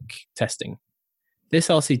fingerstick testing. This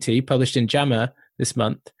RCT, published in JAMA this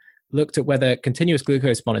month, looked at whether continuous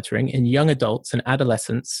glucose monitoring in young adults and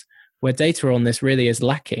adolescents, where data on this really is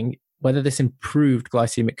lacking, whether this improved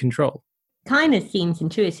glycemic control. Kind of seems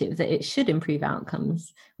intuitive that it should improve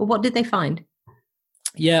outcomes. Well, what did they find?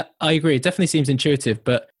 Yeah, I agree. It definitely seems intuitive,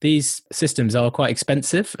 but these systems are quite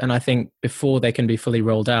expensive. And I think before they can be fully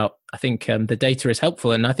rolled out, I think the data is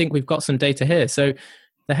helpful. And I think we've got some data here. So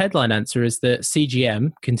the headline answer is that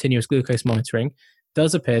CGM, continuous glucose monitoring,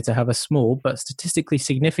 does appear to have a small but statistically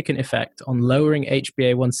significant effect on lowering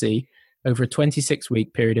HbA1c over a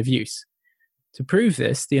 26-week period of use. To prove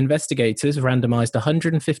this, the investigators randomized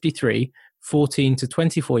 153 14 to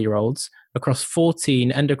 24-year-olds across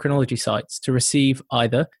 14 endocrinology sites to receive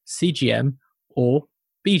either CGM or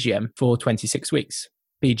BGM for 26 weeks,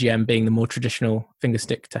 BGM being the more traditional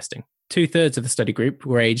fingerstick testing. 2/3 of the study group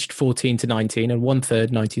were aged 14 to 19 and 1/3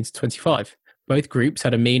 19 to 25. Both groups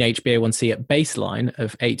had a mean HbA1c at baseline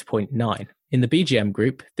of 8.9. In the BGM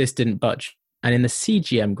group, this didn't budge. And in the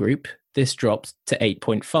CGM group, this dropped to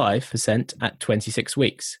 8.5% at 26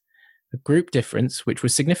 weeks, a group difference which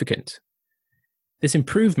was significant. This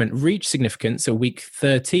improvement reached significance at week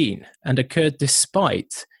 13 and occurred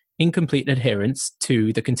despite incomplete adherence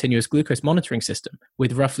to the continuous glucose monitoring system,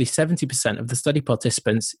 with roughly 70% of the study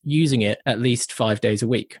participants using it at least 5 days a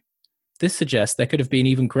week. This suggests there could have been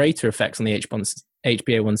even greater effects on the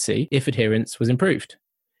HbA1c if adherence was improved.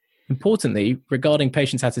 Importantly, regarding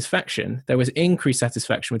patient satisfaction, there was increased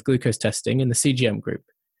satisfaction with glucose testing in the CGM group,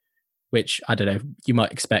 which, I don't know, you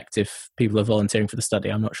might expect if people are volunteering for the study,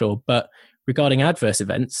 I'm not sure. But regarding adverse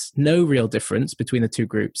events, no real difference between the two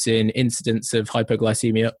groups in incidence of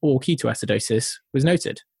hypoglycemia or ketoacidosis was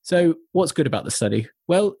noted. So what's good about the study?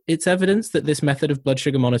 Well, it's evidence that this method of blood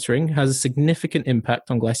sugar monitoring has a significant impact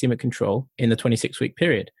on glycemic control in the 26-week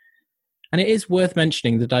period. And it is worth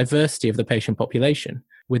mentioning the diversity of the patient population,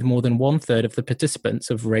 with more than 1/3 of the participants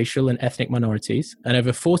of racial and ethnic minorities and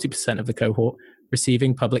over 40% of the cohort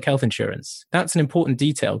receiving public health insurance. That's an important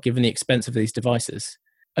detail given the expense of these devices.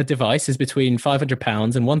 A device is between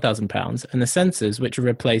 £500 and £1,000, and the sensors, which are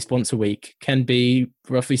replaced once a week, can be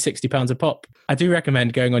roughly £60 a pop. I do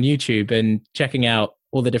recommend going on YouTube and checking out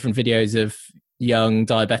all the different videos of young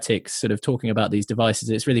diabetics sort of talking about these devices.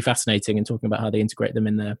 It's really fascinating and talking about how they integrate them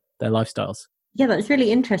in their lifestyles. Yeah, that's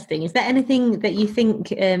really interesting. Is there anything that you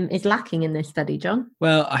think is lacking in this study, John?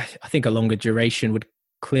 Well, I think a longer duration would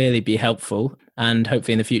clearly be helpful, and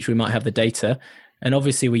hopefully in the future we might have the data. And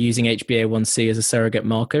obviously we're using HbA1c as a surrogate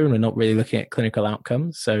marker, and we're not really looking at clinical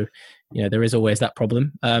outcomes. So, there is always that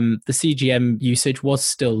problem. The CGM usage was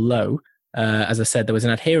still low. As I said, there was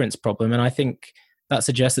an adherence problem, and I think that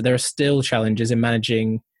suggests that there are still challenges in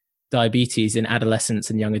managing diabetes in adolescents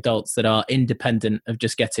and young adults that are independent of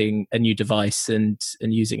just getting a new device and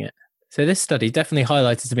using it. So this study definitely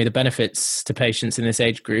highlighted to me the benefits to patients in this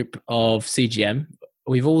age group of CGM.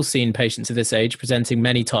 We've all seen patients of this age presenting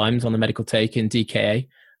many times on the medical take in DKA,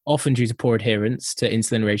 often due to poor adherence to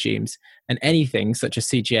insulin regimes, and anything such as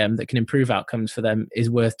CGM that can improve outcomes for them is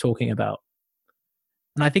worth talking about.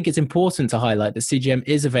 And I think it's important to highlight that CGM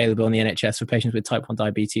is available in the NHS for patients with type 1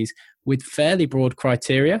 diabetes with fairly broad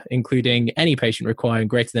criteria, including any patient requiring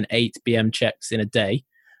greater than 8 BM checks in a day,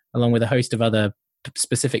 along with a host of other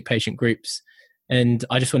specific patient groups. And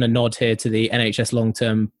I just want to nod here to the NHS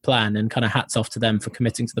long-term plan and kind of hats off to them for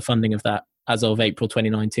committing to the funding of that as of April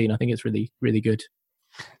 2019. I think it's really, really good.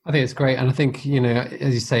 I think it's great. And I think,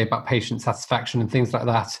 as you say about patient satisfaction and things like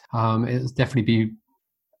that, it's definitely be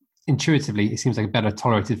intuitively, it seems like a better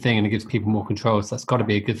tolerated thing, and it gives people more control. So that's got to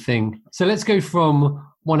be a good thing. So let's go from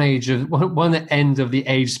one end of the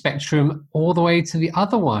age spectrum all the way to the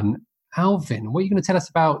other one. Alvin, what are you going to tell us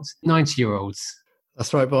about 90-year-olds?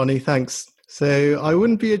 That's right, Barney. Thanks. So I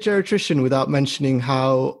wouldn't be a geriatrician without mentioning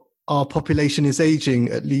how our population is aging,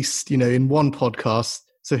 at least, in one podcast.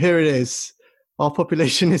 So here it is. Our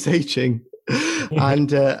population is aging.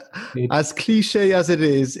 And as cliche as it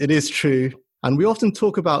is true. And we often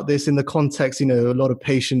talk about this in the context, a lot of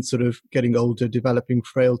patients sort of getting older, developing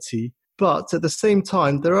frailty. But at the same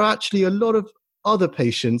time, there are actually a lot of other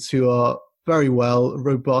patients who are very well,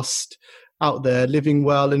 robust, out there, living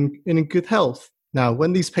well and in good health. Now,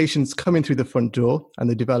 when these patients come in through the front door and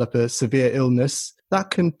they develop a severe illness,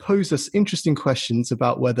 that can pose us interesting questions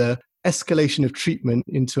about whether escalation of treatment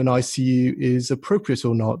into an ICU is appropriate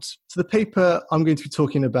or not. So the paper I'm going to be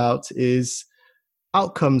talking about is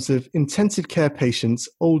Outcomes of Intensive Care Patients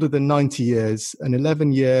Older than 90 Years, an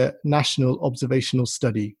 11-year national observational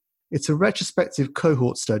study. It's a retrospective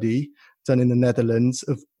cohort study done in the Netherlands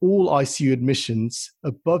of all ICU admissions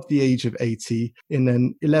above the age of 80 in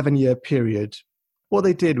an 11-year period. What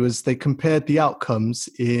they did was they compared the outcomes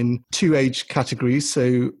in two age categories.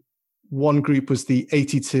 So one group was the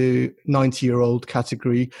 80 to 90-year-old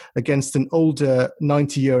category against an older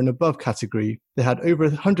 90-year and above category. They had over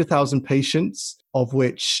 100,000 patients, of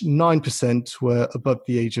which 9% were above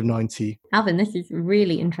the age of 90. Alvin, this is a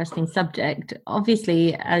really interesting subject.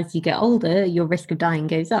 Obviously, as you get older, your risk of dying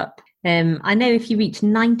goes up. I know if you reach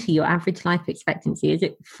 90, your average life expectancy, is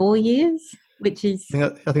it 4 years? Which is... I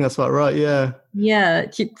think that's about right, yeah. Yeah,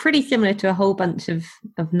 it's pretty similar to a whole bunch of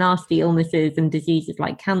nasty illnesses and diseases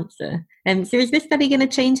like cancer. So is this study going to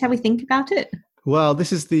change how we think about it? Well,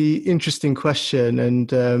 this is the interesting question,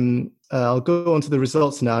 and I'll go on to the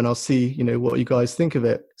results now and I'll see, what you guys think of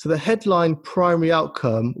it. So the headline primary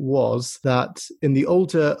outcome was that in the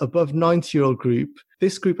older above 90-year-old group,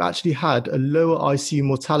 this group actually had a lower ICU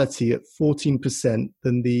mortality at 14%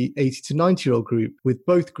 than the 80 to 90-year-old group, with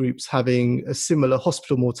both groups having a similar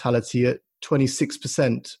hospital mortality at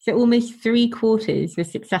 26%. So almost 3/4 were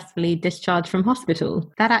successfully discharged from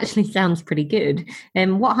hospital. That actually sounds pretty good.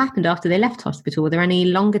 What happened after they left hospital? Were there any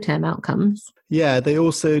longer term outcomes? Yeah, they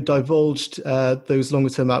also divulged those longer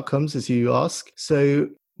term outcomes, as you ask. So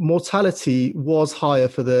mortality was higher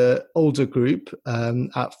for the older group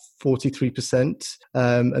at 43%,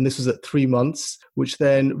 and this was at 3 months, which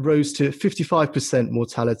then rose to 55%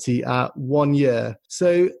 mortality at 1 year.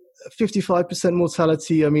 So 55%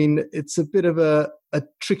 mortality, it's a bit of a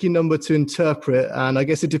tricky number to interpret, and I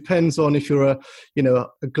guess it depends on if you're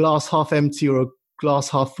a glass half empty or a glass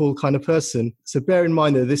half full kind of person. So bear in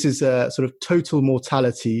mind that this is a sort of total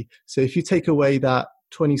mortality. So if you take away that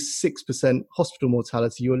 26% hospital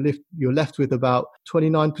mortality, you're left with about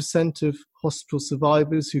 29% of hospital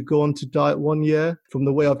survivors who go on to die at 1 year. From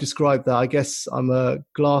the way I've described that, I guess I'm a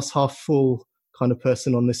glass half full kind of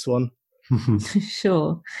person on this one.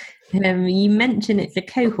 Sure. You mentioned it's a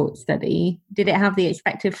cohort study. Did it have the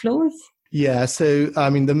expected flaws? Yeah, so I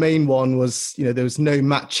mean, the main one was, there was no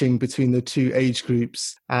matching between the two age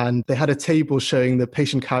groups, and they had a table showing the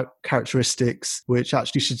patient characteristics, which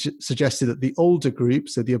actually suggested that the older group,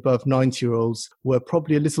 so the above 90-year-olds, were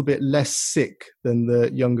probably a little bit less sick than the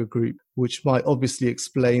younger group, which might obviously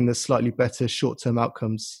explain the slightly better short-term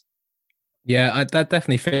outcomes. Yeah, that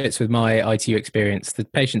definitely fits with my ITU experience. The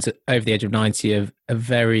patients over the age of 90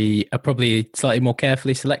 are probably slightly more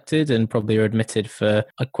carefully selected and probably are admitted for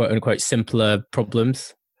a quote unquote simpler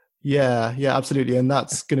problems. Yeah, absolutely. And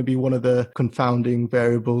that's going to be one of the confounding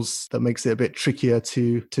variables that makes it a bit trickier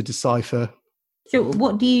to decipher. So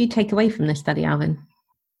what do you take away from this study, Alvin?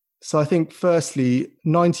 So I think firstly,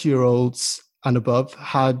 90-year-olds and above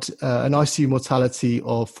had an ICU mortality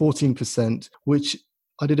of 14%, which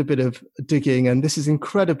I did a bit of digging, and this is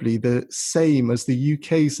incredibly the same as the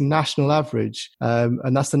UK's national average.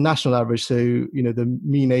 And that's the national average. So, the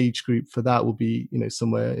mean age group for that will be,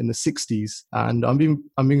 somewhere in the 60s. And I'm being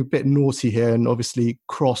a bit naughty here and obviously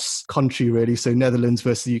cross country really. So Netherlands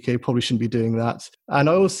versus the UK probably shouldn't be doing that. And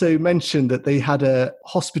I also mentioned that they had a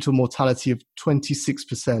hospital mortality of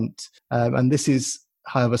 26%. And this is,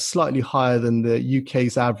 however, slightly higher than the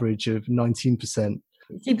UK's average of 19%.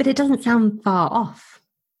 See, but it doesn't sound far off.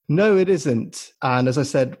 No, it isn't. And as I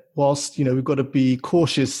said, whilst, we've got to be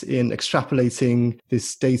cautious in extrapolating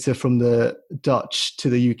this data from the Dutch to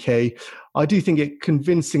the UK, I do think it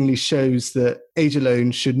convincingly shows that age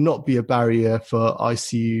alone should not be a barrier for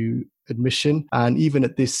ICU admission. And even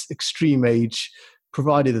at this extreme age,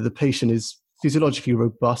 provided that the patient is physiologically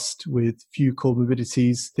robust with few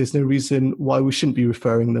comorbidities, there's no reason why we shouldn't be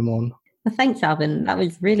referring them on. Well, thanks, Alvin. That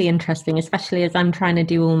was really interesting, especially as I'm trying to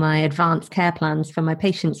do all my advanced care plans for my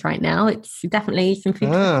patients right now. It's definitely some food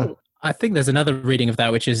for thought. I think there's another reading of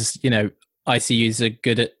that, which is, ICUs are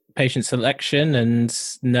good at patient selection and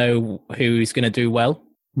know who's going to do well.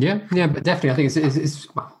 Yeah, but definitely, I think it's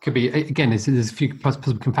could be, again, there's a few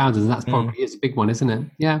possible confounders, and that's probably is a big one, isn't it?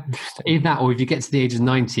 Yeah, either that, or if you get to the age of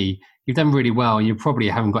 90, you've done really well, and you probably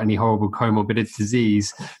haven't got any horrible comorbid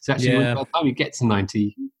disease. So actually, by the time you get to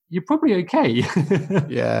 90, you're probably okay.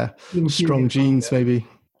 Yeah, strong genes maybe.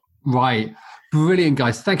 Right, brilliant,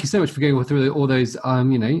 guys. Thank you so much for going through all those,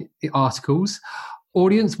 articles.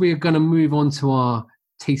 Audience, we are going to move on to our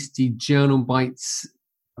tasty journal bites.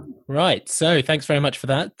 Right, so thanks very much for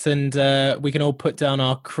that. And we can all put down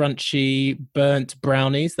our crunchy burnt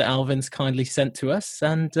brownies that Alvin's kindly sent to us.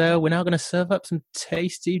 And we're now going to serve up some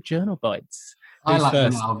tasty journal bites. I like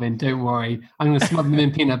them, Alvin, don't worry. I'm going to smother them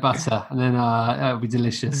in peanut butter and then it'll be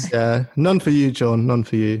delicious. Yeah, none for you, John, none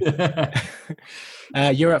for you.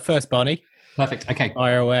 You're up first, Barney. Perfect, okay.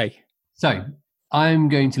 Fire away. So I'm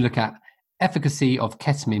going to look at efficacy of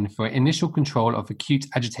ketamine for initial control of acute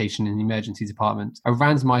agitation in the emergency department, a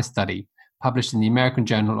randomized study published in the American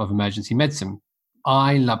Journal of Emergency Medicine.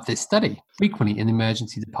 I love this study. Frequently in the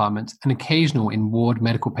emergency department and occasional in ward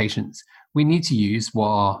medical patients, we need to use what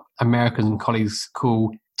our American colleagues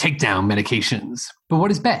call takedown medications. But what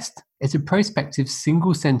is best? It's a prospective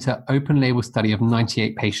single-center open-label study of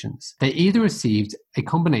 98 patients. They either received a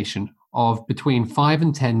combination of between 5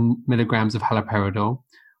 and 10 milligrams of haloperidol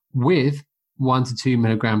with 1 to 2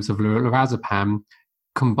 milligrams of lorazepam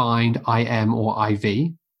combined IM or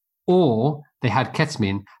IV, or they had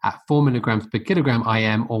ketamine at 4 milligrams per kilogram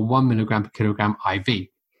IM or 1 milligram per kilogram IV.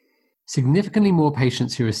 Significantly more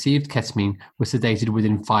patients who received ketamine were sedated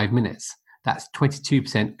within 5 minutes. That's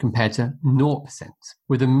 22% compared to 0%,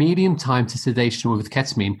 with a median time to sedation with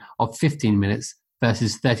ketamine of 15 minutes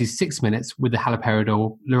versus 36 minutes with the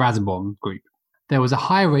haloperidol lorazepam group. There was a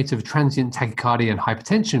higher rate of transient tachycardia and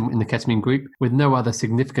hypertension in the ketamine group with no other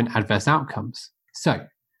significant adverse outcomes. So,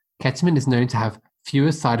 ketamine is known to have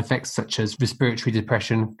fewer side effects such as respiratory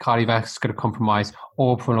depression, cardiovascular compromise,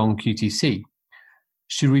 or prolonged QTc.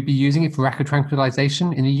 Should we be using it for rapid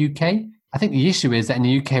tranquilization in the UK? I think the issue is that in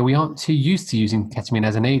the UK we aren't too used to using ketamine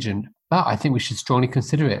as an agent, but I think we should strongly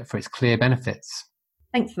consider it for its clear benefits.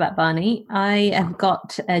 Thanks for that, Barney. I have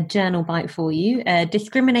got a journal bite for you.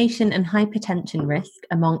 Discrimination and hypertension risk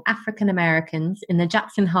among African Americans in the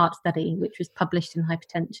Jackson Heart Study, which was published in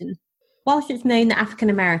Hypertension. Whilst it's known that African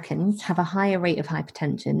Americans have a higher rate of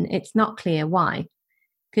hypertension, it's not clear why.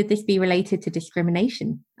 Could this be related to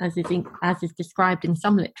discrimination, as is described in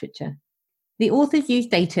some literature? The authors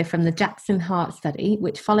used data from the Jackson Heart Study,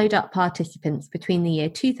 which followed up participants between the year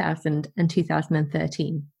 2000 and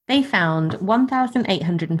 2013. They found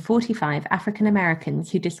 1,845 African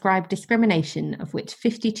Americans who described discrimination, of which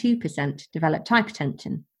 52% developed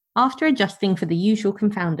hypertension. After adjusting for the usual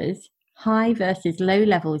confounders, high versus low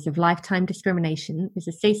levels of lifetime discrimination is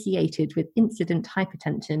associated with incident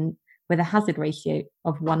hypertension with a hazard ratio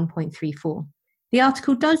of 1.34. The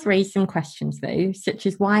article does raise some questions, though, such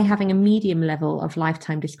as why having a medium level of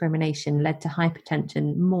lifetime discrimination led to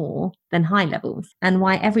hypertension more than high levels, and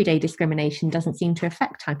why everyday discrimination doesn't seem to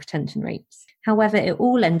affect hypertension rates. However, it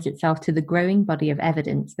all lends itself to the growing body of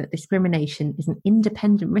evidence that discrimination is an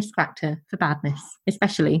independent risk factor for badness,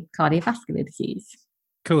 especially cardiovascular disease.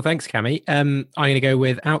 Cool, thanks, Cami. I'm going to go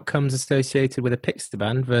with outcomes associated with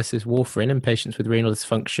apixaban versus warfarin in patients with renal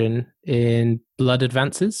dysfunction in Blood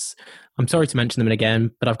Advances. I'm sorry to mention them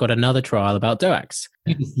again, but I've got another trial about DOACs.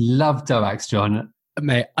 You just love DOACs, John.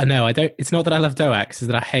 Mate, I know, I don't. It's not that I love DOACs, it's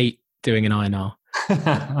that I hate doing an INR.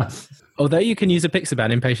 Although you can use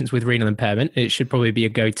apixaban in patients with renal impairment, it should probably be a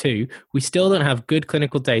go-to. We still don't have good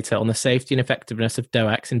clinical data on the safety and effectiveness of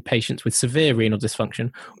DOACs in patients with severe renal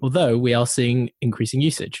dysfunction, although we are seeing increasing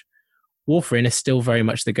usage. Warfarin is still very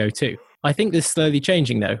much the go-to. I think this is slowly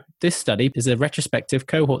changing, though. This study is a retrospective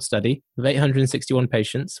cohort study of 861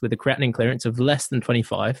 patients with a creatinine clearance of less than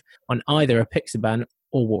 25 on either apixaban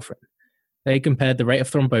or warfarin. They compared the rate of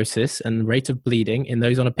thrombosis and the rate of bleeding in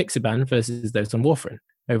those on apixaban versus those on warfarin.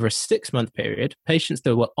 Over a 6-month period, patients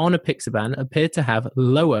that were on apixaban appeared to have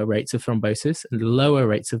lower rates of thrombosis and lower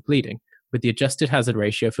rates of bleeding, with the adjusted hazard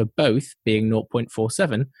ratio for both being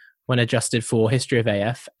 0.47 when adjusted for history of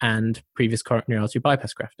AF and previous coronary artery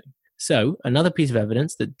bypass grafting. So, another piece of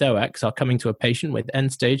evidence that DOACs are coming to a patient with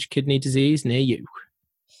end-stage kidney disease near you.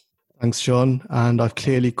 Thanks, John. And I've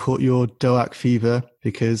clearly caught your DOAC fever,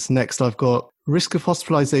 because next I've got risk of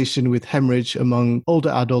hospitalization with hemorrhage among older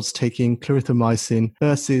adults taking clarithromycin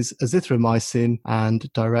versus azithromycin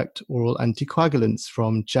and direct oral anticoagulants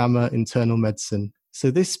from JAMA Internal Medicine. So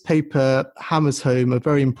this paper hammers home a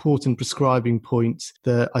very important prescribing point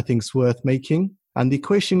that I think is worth making. And the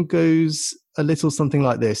equation goes a little something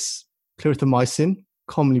like this. Clarithromycin,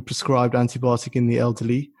 commonly prescribed antibiotic in the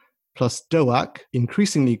elderly, plus DOAC,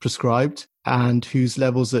 increasingly prescribed, and whose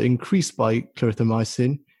levels are increased by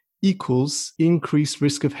clarithromycin, equals increased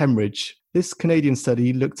risk of hemorrhage. This Canadian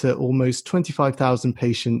study looked at almost 25,000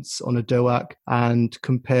 patients on a DOAC and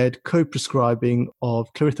compared co-prescribing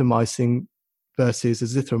of clarithromycin versus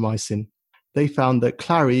azithromycin. They found that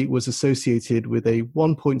Clary was associated with a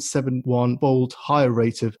 1.71-fold higher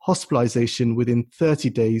rate of hospitalization within 30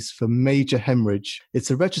 days for major hemorrhage.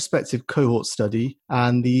 It's a retrospective cohort study,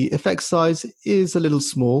 and the effect size is a little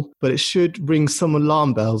small, but it should ring some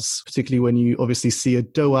alarm bells, particularly when you obviously see a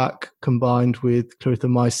DOAC combined with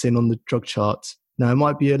clarithromycin on the drug chart. Now, it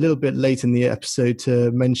might be a little bit late in the episode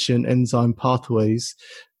to mention enzyme pathways,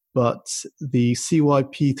 but the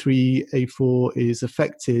CYP3A4 is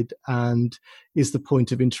affected and is the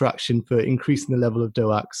point of interaction for increasing the level of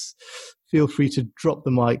DOACs. Feel free to drop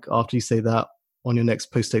the mic after you say that on your next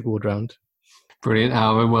post-take ward round. Brilliant,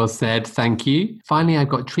 Alvin. Well said. Thank you. Finally, I've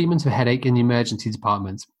got treatment of headache in the emergency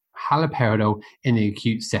department. Haloperidol in the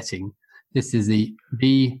acute setting. This is the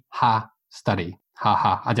VHA study.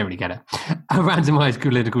 I don't really get it. A randomized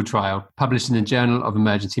clinical trial published in the Journal of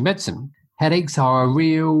Emergency Medicine. Headaches are a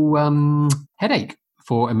real headache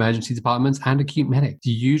for emergency departments and acute medics. The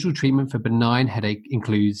usual treatment for benign headache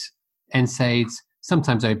includes NSAIDs,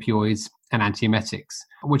 sometimes opioids, and antiemetics,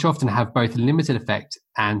 which often have both a limited effect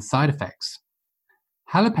and side effects.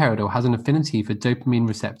 Haloperidol has an affinity for dopamine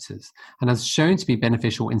receptors and has shown to be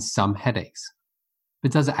beneficial in some headaches.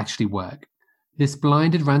 But does it actually work? This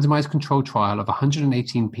blinded randomized control trial of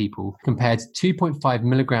 118 people compared 2.5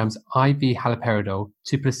 milligrams IV haloperidol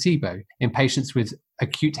to placebo in patients with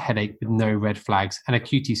acute headache with no red flags and a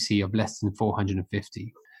QTc of less than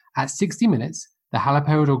 450. At 60 minutes, the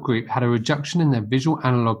haloperidol group had a reduction in their visual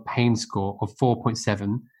analog pain score of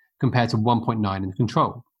 4.7 compared to 1.9 in the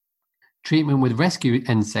control. Treatment with rescue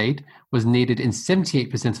NSAID was needed in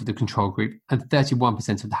 78% of the control group and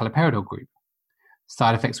 31% of the haloperidol group.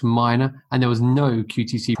 Side effects were minor, and there was no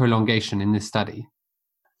QTc prolongation in this study.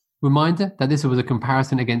 Reminder that this was a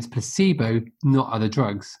comparison against placebo, not other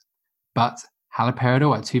drugs. But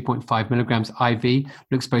haloperidol at 2.5 milligrams IV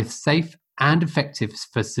looks both safe and effective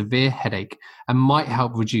for severe headache and might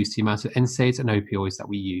help reduce the amount of NSAIDs and opioids that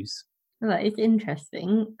we use. Well, that is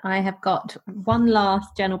interesting. I have got one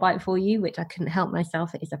last journal bite for you, which I couldn't help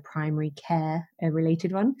myself. It is a primary care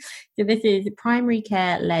related one. So this is primary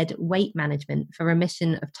care-led weight management for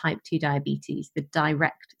remission of type 2 diabetes, the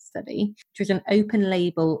DIRECT study, which was an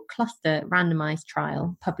open-label cluster randomized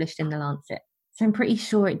trial published in The Lancet. So I'm pretty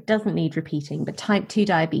sure it doesn't need repeating, but type 2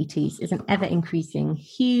 diabetes is an ever-increasing,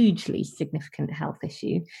 hugely significant health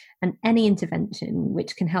issue, and any intervention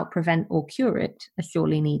which can help prevent or cure it are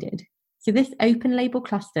sorely needed. So this open label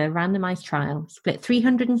cluster randomized trial split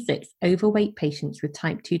 306 overweight patients with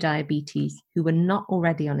type 2 diabetes who were not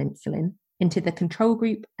already on insulin into the control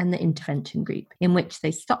group and the intervention group, in which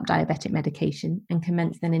they stopped diabetic medication and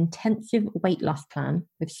commenced an intensive weight loss plan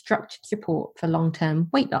with structured support for long-term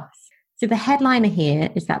weight loss. So the headliner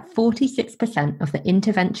here is that 46% of the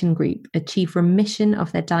intervention group achieved remission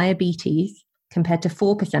of their diabetes compared to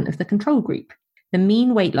 4% of the control group. The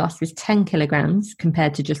mean weight loss was 10 kilograms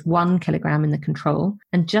compared to just 1 kilogram in the control.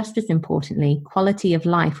 And just as importantly, quality of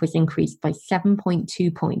life was increased by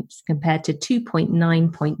 7.2 points compared to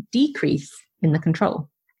 2.9 point decrease in the control.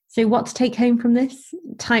 So what to take home from this?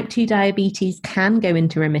 Type 2 diabetes can go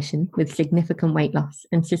into remission with significant weight loss,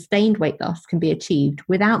 and sustained weight loss can be achieved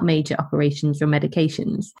without major operations or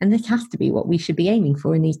medications. And this has to be what we should be aiming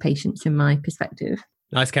for in these patients, in my perspective.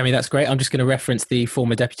 Nice, Cammy. That's great. I'm just going to reference the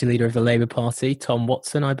former deputy leader of the Labour Party, Tom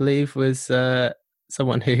Watson, I believe, was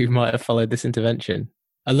someone who might have followed this intervention.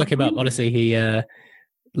 I look him up. Honestly, he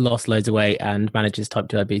lost loads of weight and manages type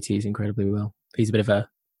 2 diabetes incredibly well. He's a bit of a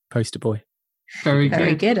poster boy. Very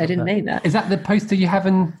good. I didn't know that. Is that the poster you have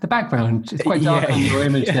in the background? It's quite dark on your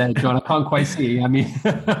image there, John. I can't quite see. I mean,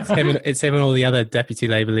 it's him and all the other deputy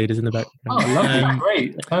Labour leaders in the background. Oh, lovely.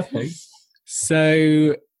 Great. Perfect.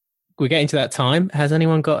 So we're getting to that time. Has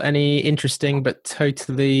anyone got any interesting but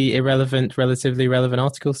totally irrelevant, relatively relevant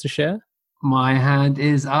articles to share? My hand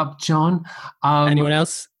is up, John. Anyone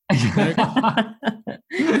else?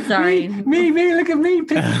 Sorry. Me, look at me.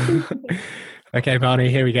 Okay, Barney,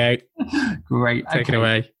 here we go. Great. Take it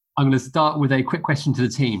away. I'm going to start with a quick question to the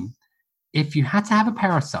team. If you had to have a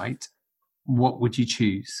parasite, what would you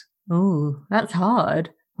choose? Oh, that's hard.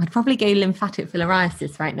 I'd probably go lymphatic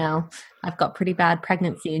filariasis right now. I've got pretty bad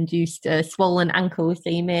pregnancy-induced swollen ankles, so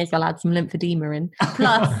you may as well add some lymphedema in.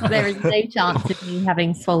 Plus, there is no chance of me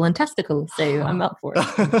having swollen testicles, so I'm up for it.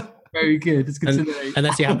 Very good. It's good to know.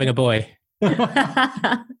 Unless you're having a boy.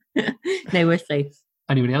 No, we're safe.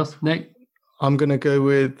 Anyone else? No? I'm going to go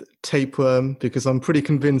with tapeworm because I'm pretty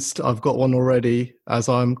convinced I've got one already, as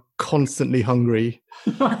I'm constantly hungry.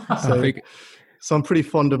 So I'm pretty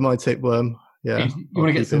fond of my tapeworm. Yeah, you want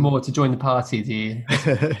to get some more to join the party, do you?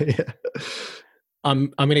 Yeah.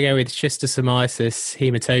 I'm going to go with schistosomiasis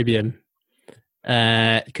hematobium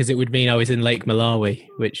because it would mean I was in Lake Malawi,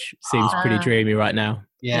 which seems pretty dreamy right now.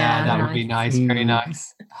 Yeah, that would be nice. Very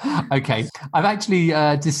nice. Okay, I've actually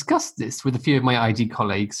discussed this with a few of my ID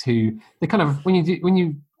colleagues who they kind of when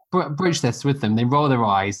you broach this with them, they roll their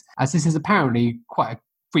eyes, as this is apparently quite a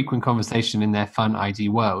frequent conversation in their fun ID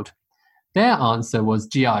world. Their answer was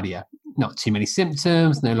Giardia. Not too many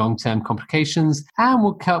symptoms, no long-term complications, and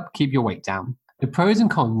will help keep your weight down. The pros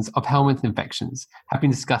and cons of helminth infections have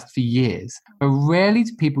been discussed for years, but rarely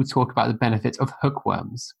do people talk about the benefits of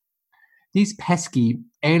hookworms. These pesky,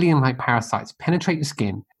 alien-like parasites penetrate your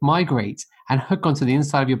skin, migrate, and hook onto the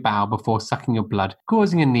inside of your bowel before sucking your blood,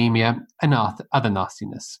 causing anemia and other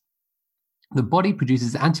nastiness. The body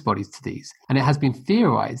produces antibodies to these, and it has been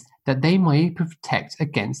theorized that they may protect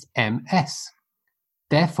against MS.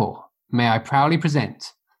 Therefore, may I proudly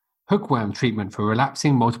present Hookworm Treatment for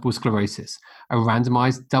Relapsing Multiple Sclerosis, a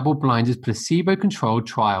randomized, double-blinded, placebo-controlled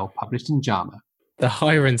trial published in JAMA. The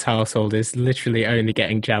Hirons household is literally only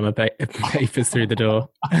getting JAMA papers through the door.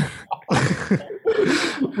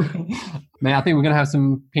 Man, I think we're going to have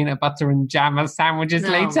some peanut butter and JAMA sandwiches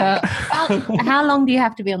later. How long do you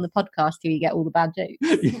have to be on the podcast till you get all the bad jokes?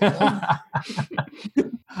 Yeah.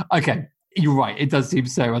 Okay. You're right. It does seem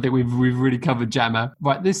so. I think we've really covered JAMA.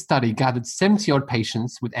 Right. This study gathered 70-odd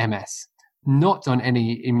patients with MS, not on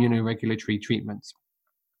any immunoregulatory treatments.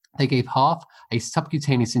 They gave half a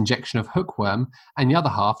subcutaneous injection of hookworm and the other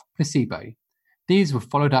half placebo. These were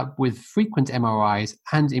followed up with frequent MRIs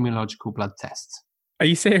and immunological blood tests. Are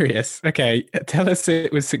you serious? Okay. Tell us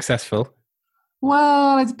it was successful.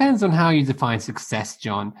 Well, it depends on how you define success,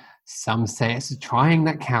 John. Some say it's the trying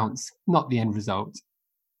that counts, not the end result.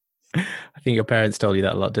 I think your parents told you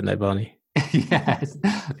that a lot, didn't they, Barney? Yes,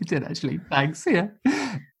 they did actually. Thanks. Yeah.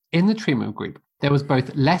 In the treatment group, there was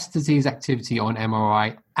both less disease activity on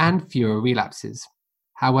MRI and fewer relapses.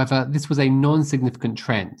 However, this was a non-significant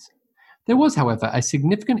trend. There was, however, a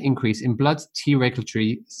significant increase in blood T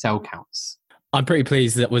regulatory cell counts. I'm pretty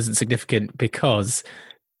pleased that wasn't significant because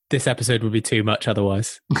this episode would be too much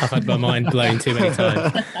otherwise. I've had my mind blown too many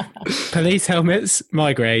times. Police helmets,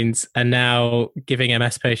 migraines, and now giving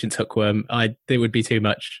MS patients hookworm. It would be too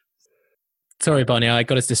much. Sorry, Barney, I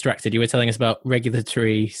got us distracted. You were telling us about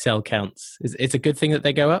regulatory cell counts. It's a good thing that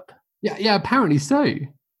they go up? Yeah, apparently so.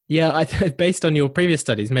 Yeah, based on your previous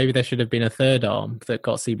studies, maybe there should have been a third arm that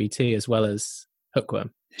got CBT as well as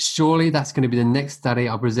hookworm. Surely that's going to be the next study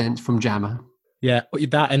I'll present from JAMA. Yeah,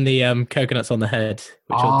 that and the coconuts on the head,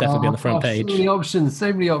 which will definitely be on the front page.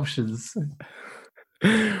 So many options.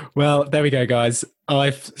 Well, there we go, guys.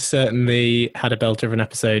 I've certainly had a belter of an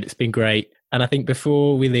episode. It's been great. And I think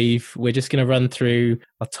before we leave, we're just going to run through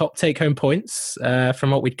our top take-home points from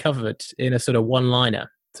what we'd covered in a sort of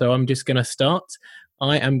one-liner. So I'm just going to start.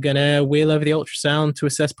 I am going to wheel over the ultrasound to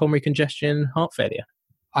assess pulmonary congestion, heart failure.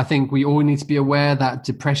 I think we all need to be aware that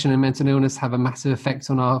depression and mental illness have a massive effect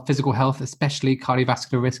on our physical health, especially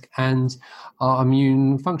cardiovascular risk and our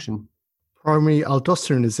immune function. Primary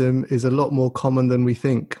aldosteronism is a lot more common than we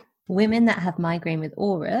think. Women that have migraine with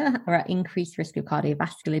aura are at increased risk of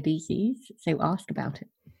cardiovascular disease, so ask about it.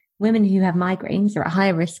 Women who have migraines are at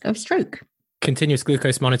higher risk of stroke. Continuous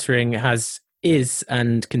glucose monitoring is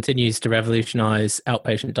and continues to revolutionise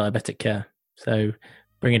outpatient diabetic care. So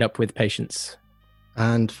bring it up with patients.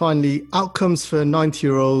 And finally, outcomes for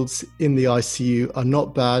 90-year-olds in the ICU are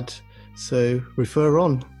not bad, so refer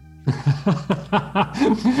on.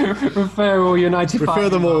 Refer all your 95. Refer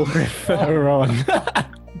them all. Refer on.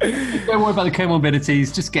 Don't worry about the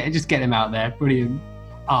comorbidities. Just get them out there. Brilliant.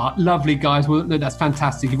 Lovely, guys. Well, no, that's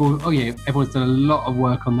fantastic. Everyone's done a lot of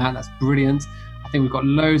work on that. That's brilliant. I think we've got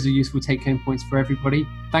loads of useful take-home points for everybody.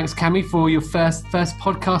 Thanks, Cami, for your first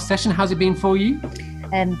podcast session. How's it been for you?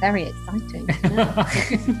 Very exciting.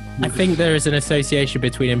 I think there is an association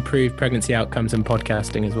between improved pregnancy outcomes and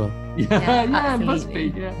podcasting as well. Yeah, it must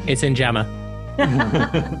be. Yeah. It's in JAMA.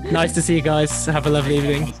 Nice to see you guys. Have a lovely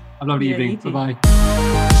evening. Have a lovely evening. Bye-bye.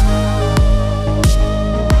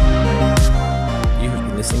 You have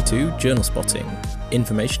been listening to Journal Spotting.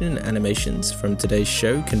 Information and animations from today's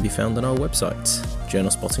show can be found on our website,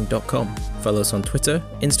 journalspotting.com. Follow us on Twitter,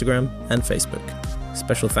 Instagram, and Facebook.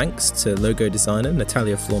 Special thanks to logo designer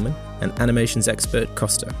Natalia Florman and animations expert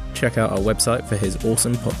Costa. Check out our website for his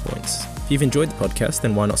awesome pod points. If you've enjoyed the podcast,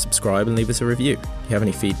 then why not subscribe and leave us a review? If you have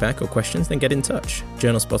any feedback or questions, then get in touch.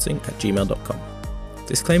 journalspotting@gmail.com.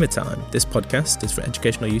 Disclaimer time. This podcast is for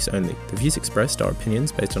educational use only. The views expressed are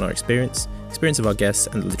opinions based on our experience of our guests,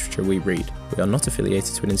 and the literature we read. We are not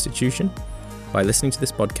affiliated to an institution. By listening to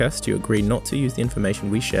this podcast, you agree not to use the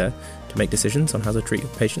information we share to make decisions on how to treat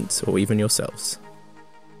your patients or even yourselves.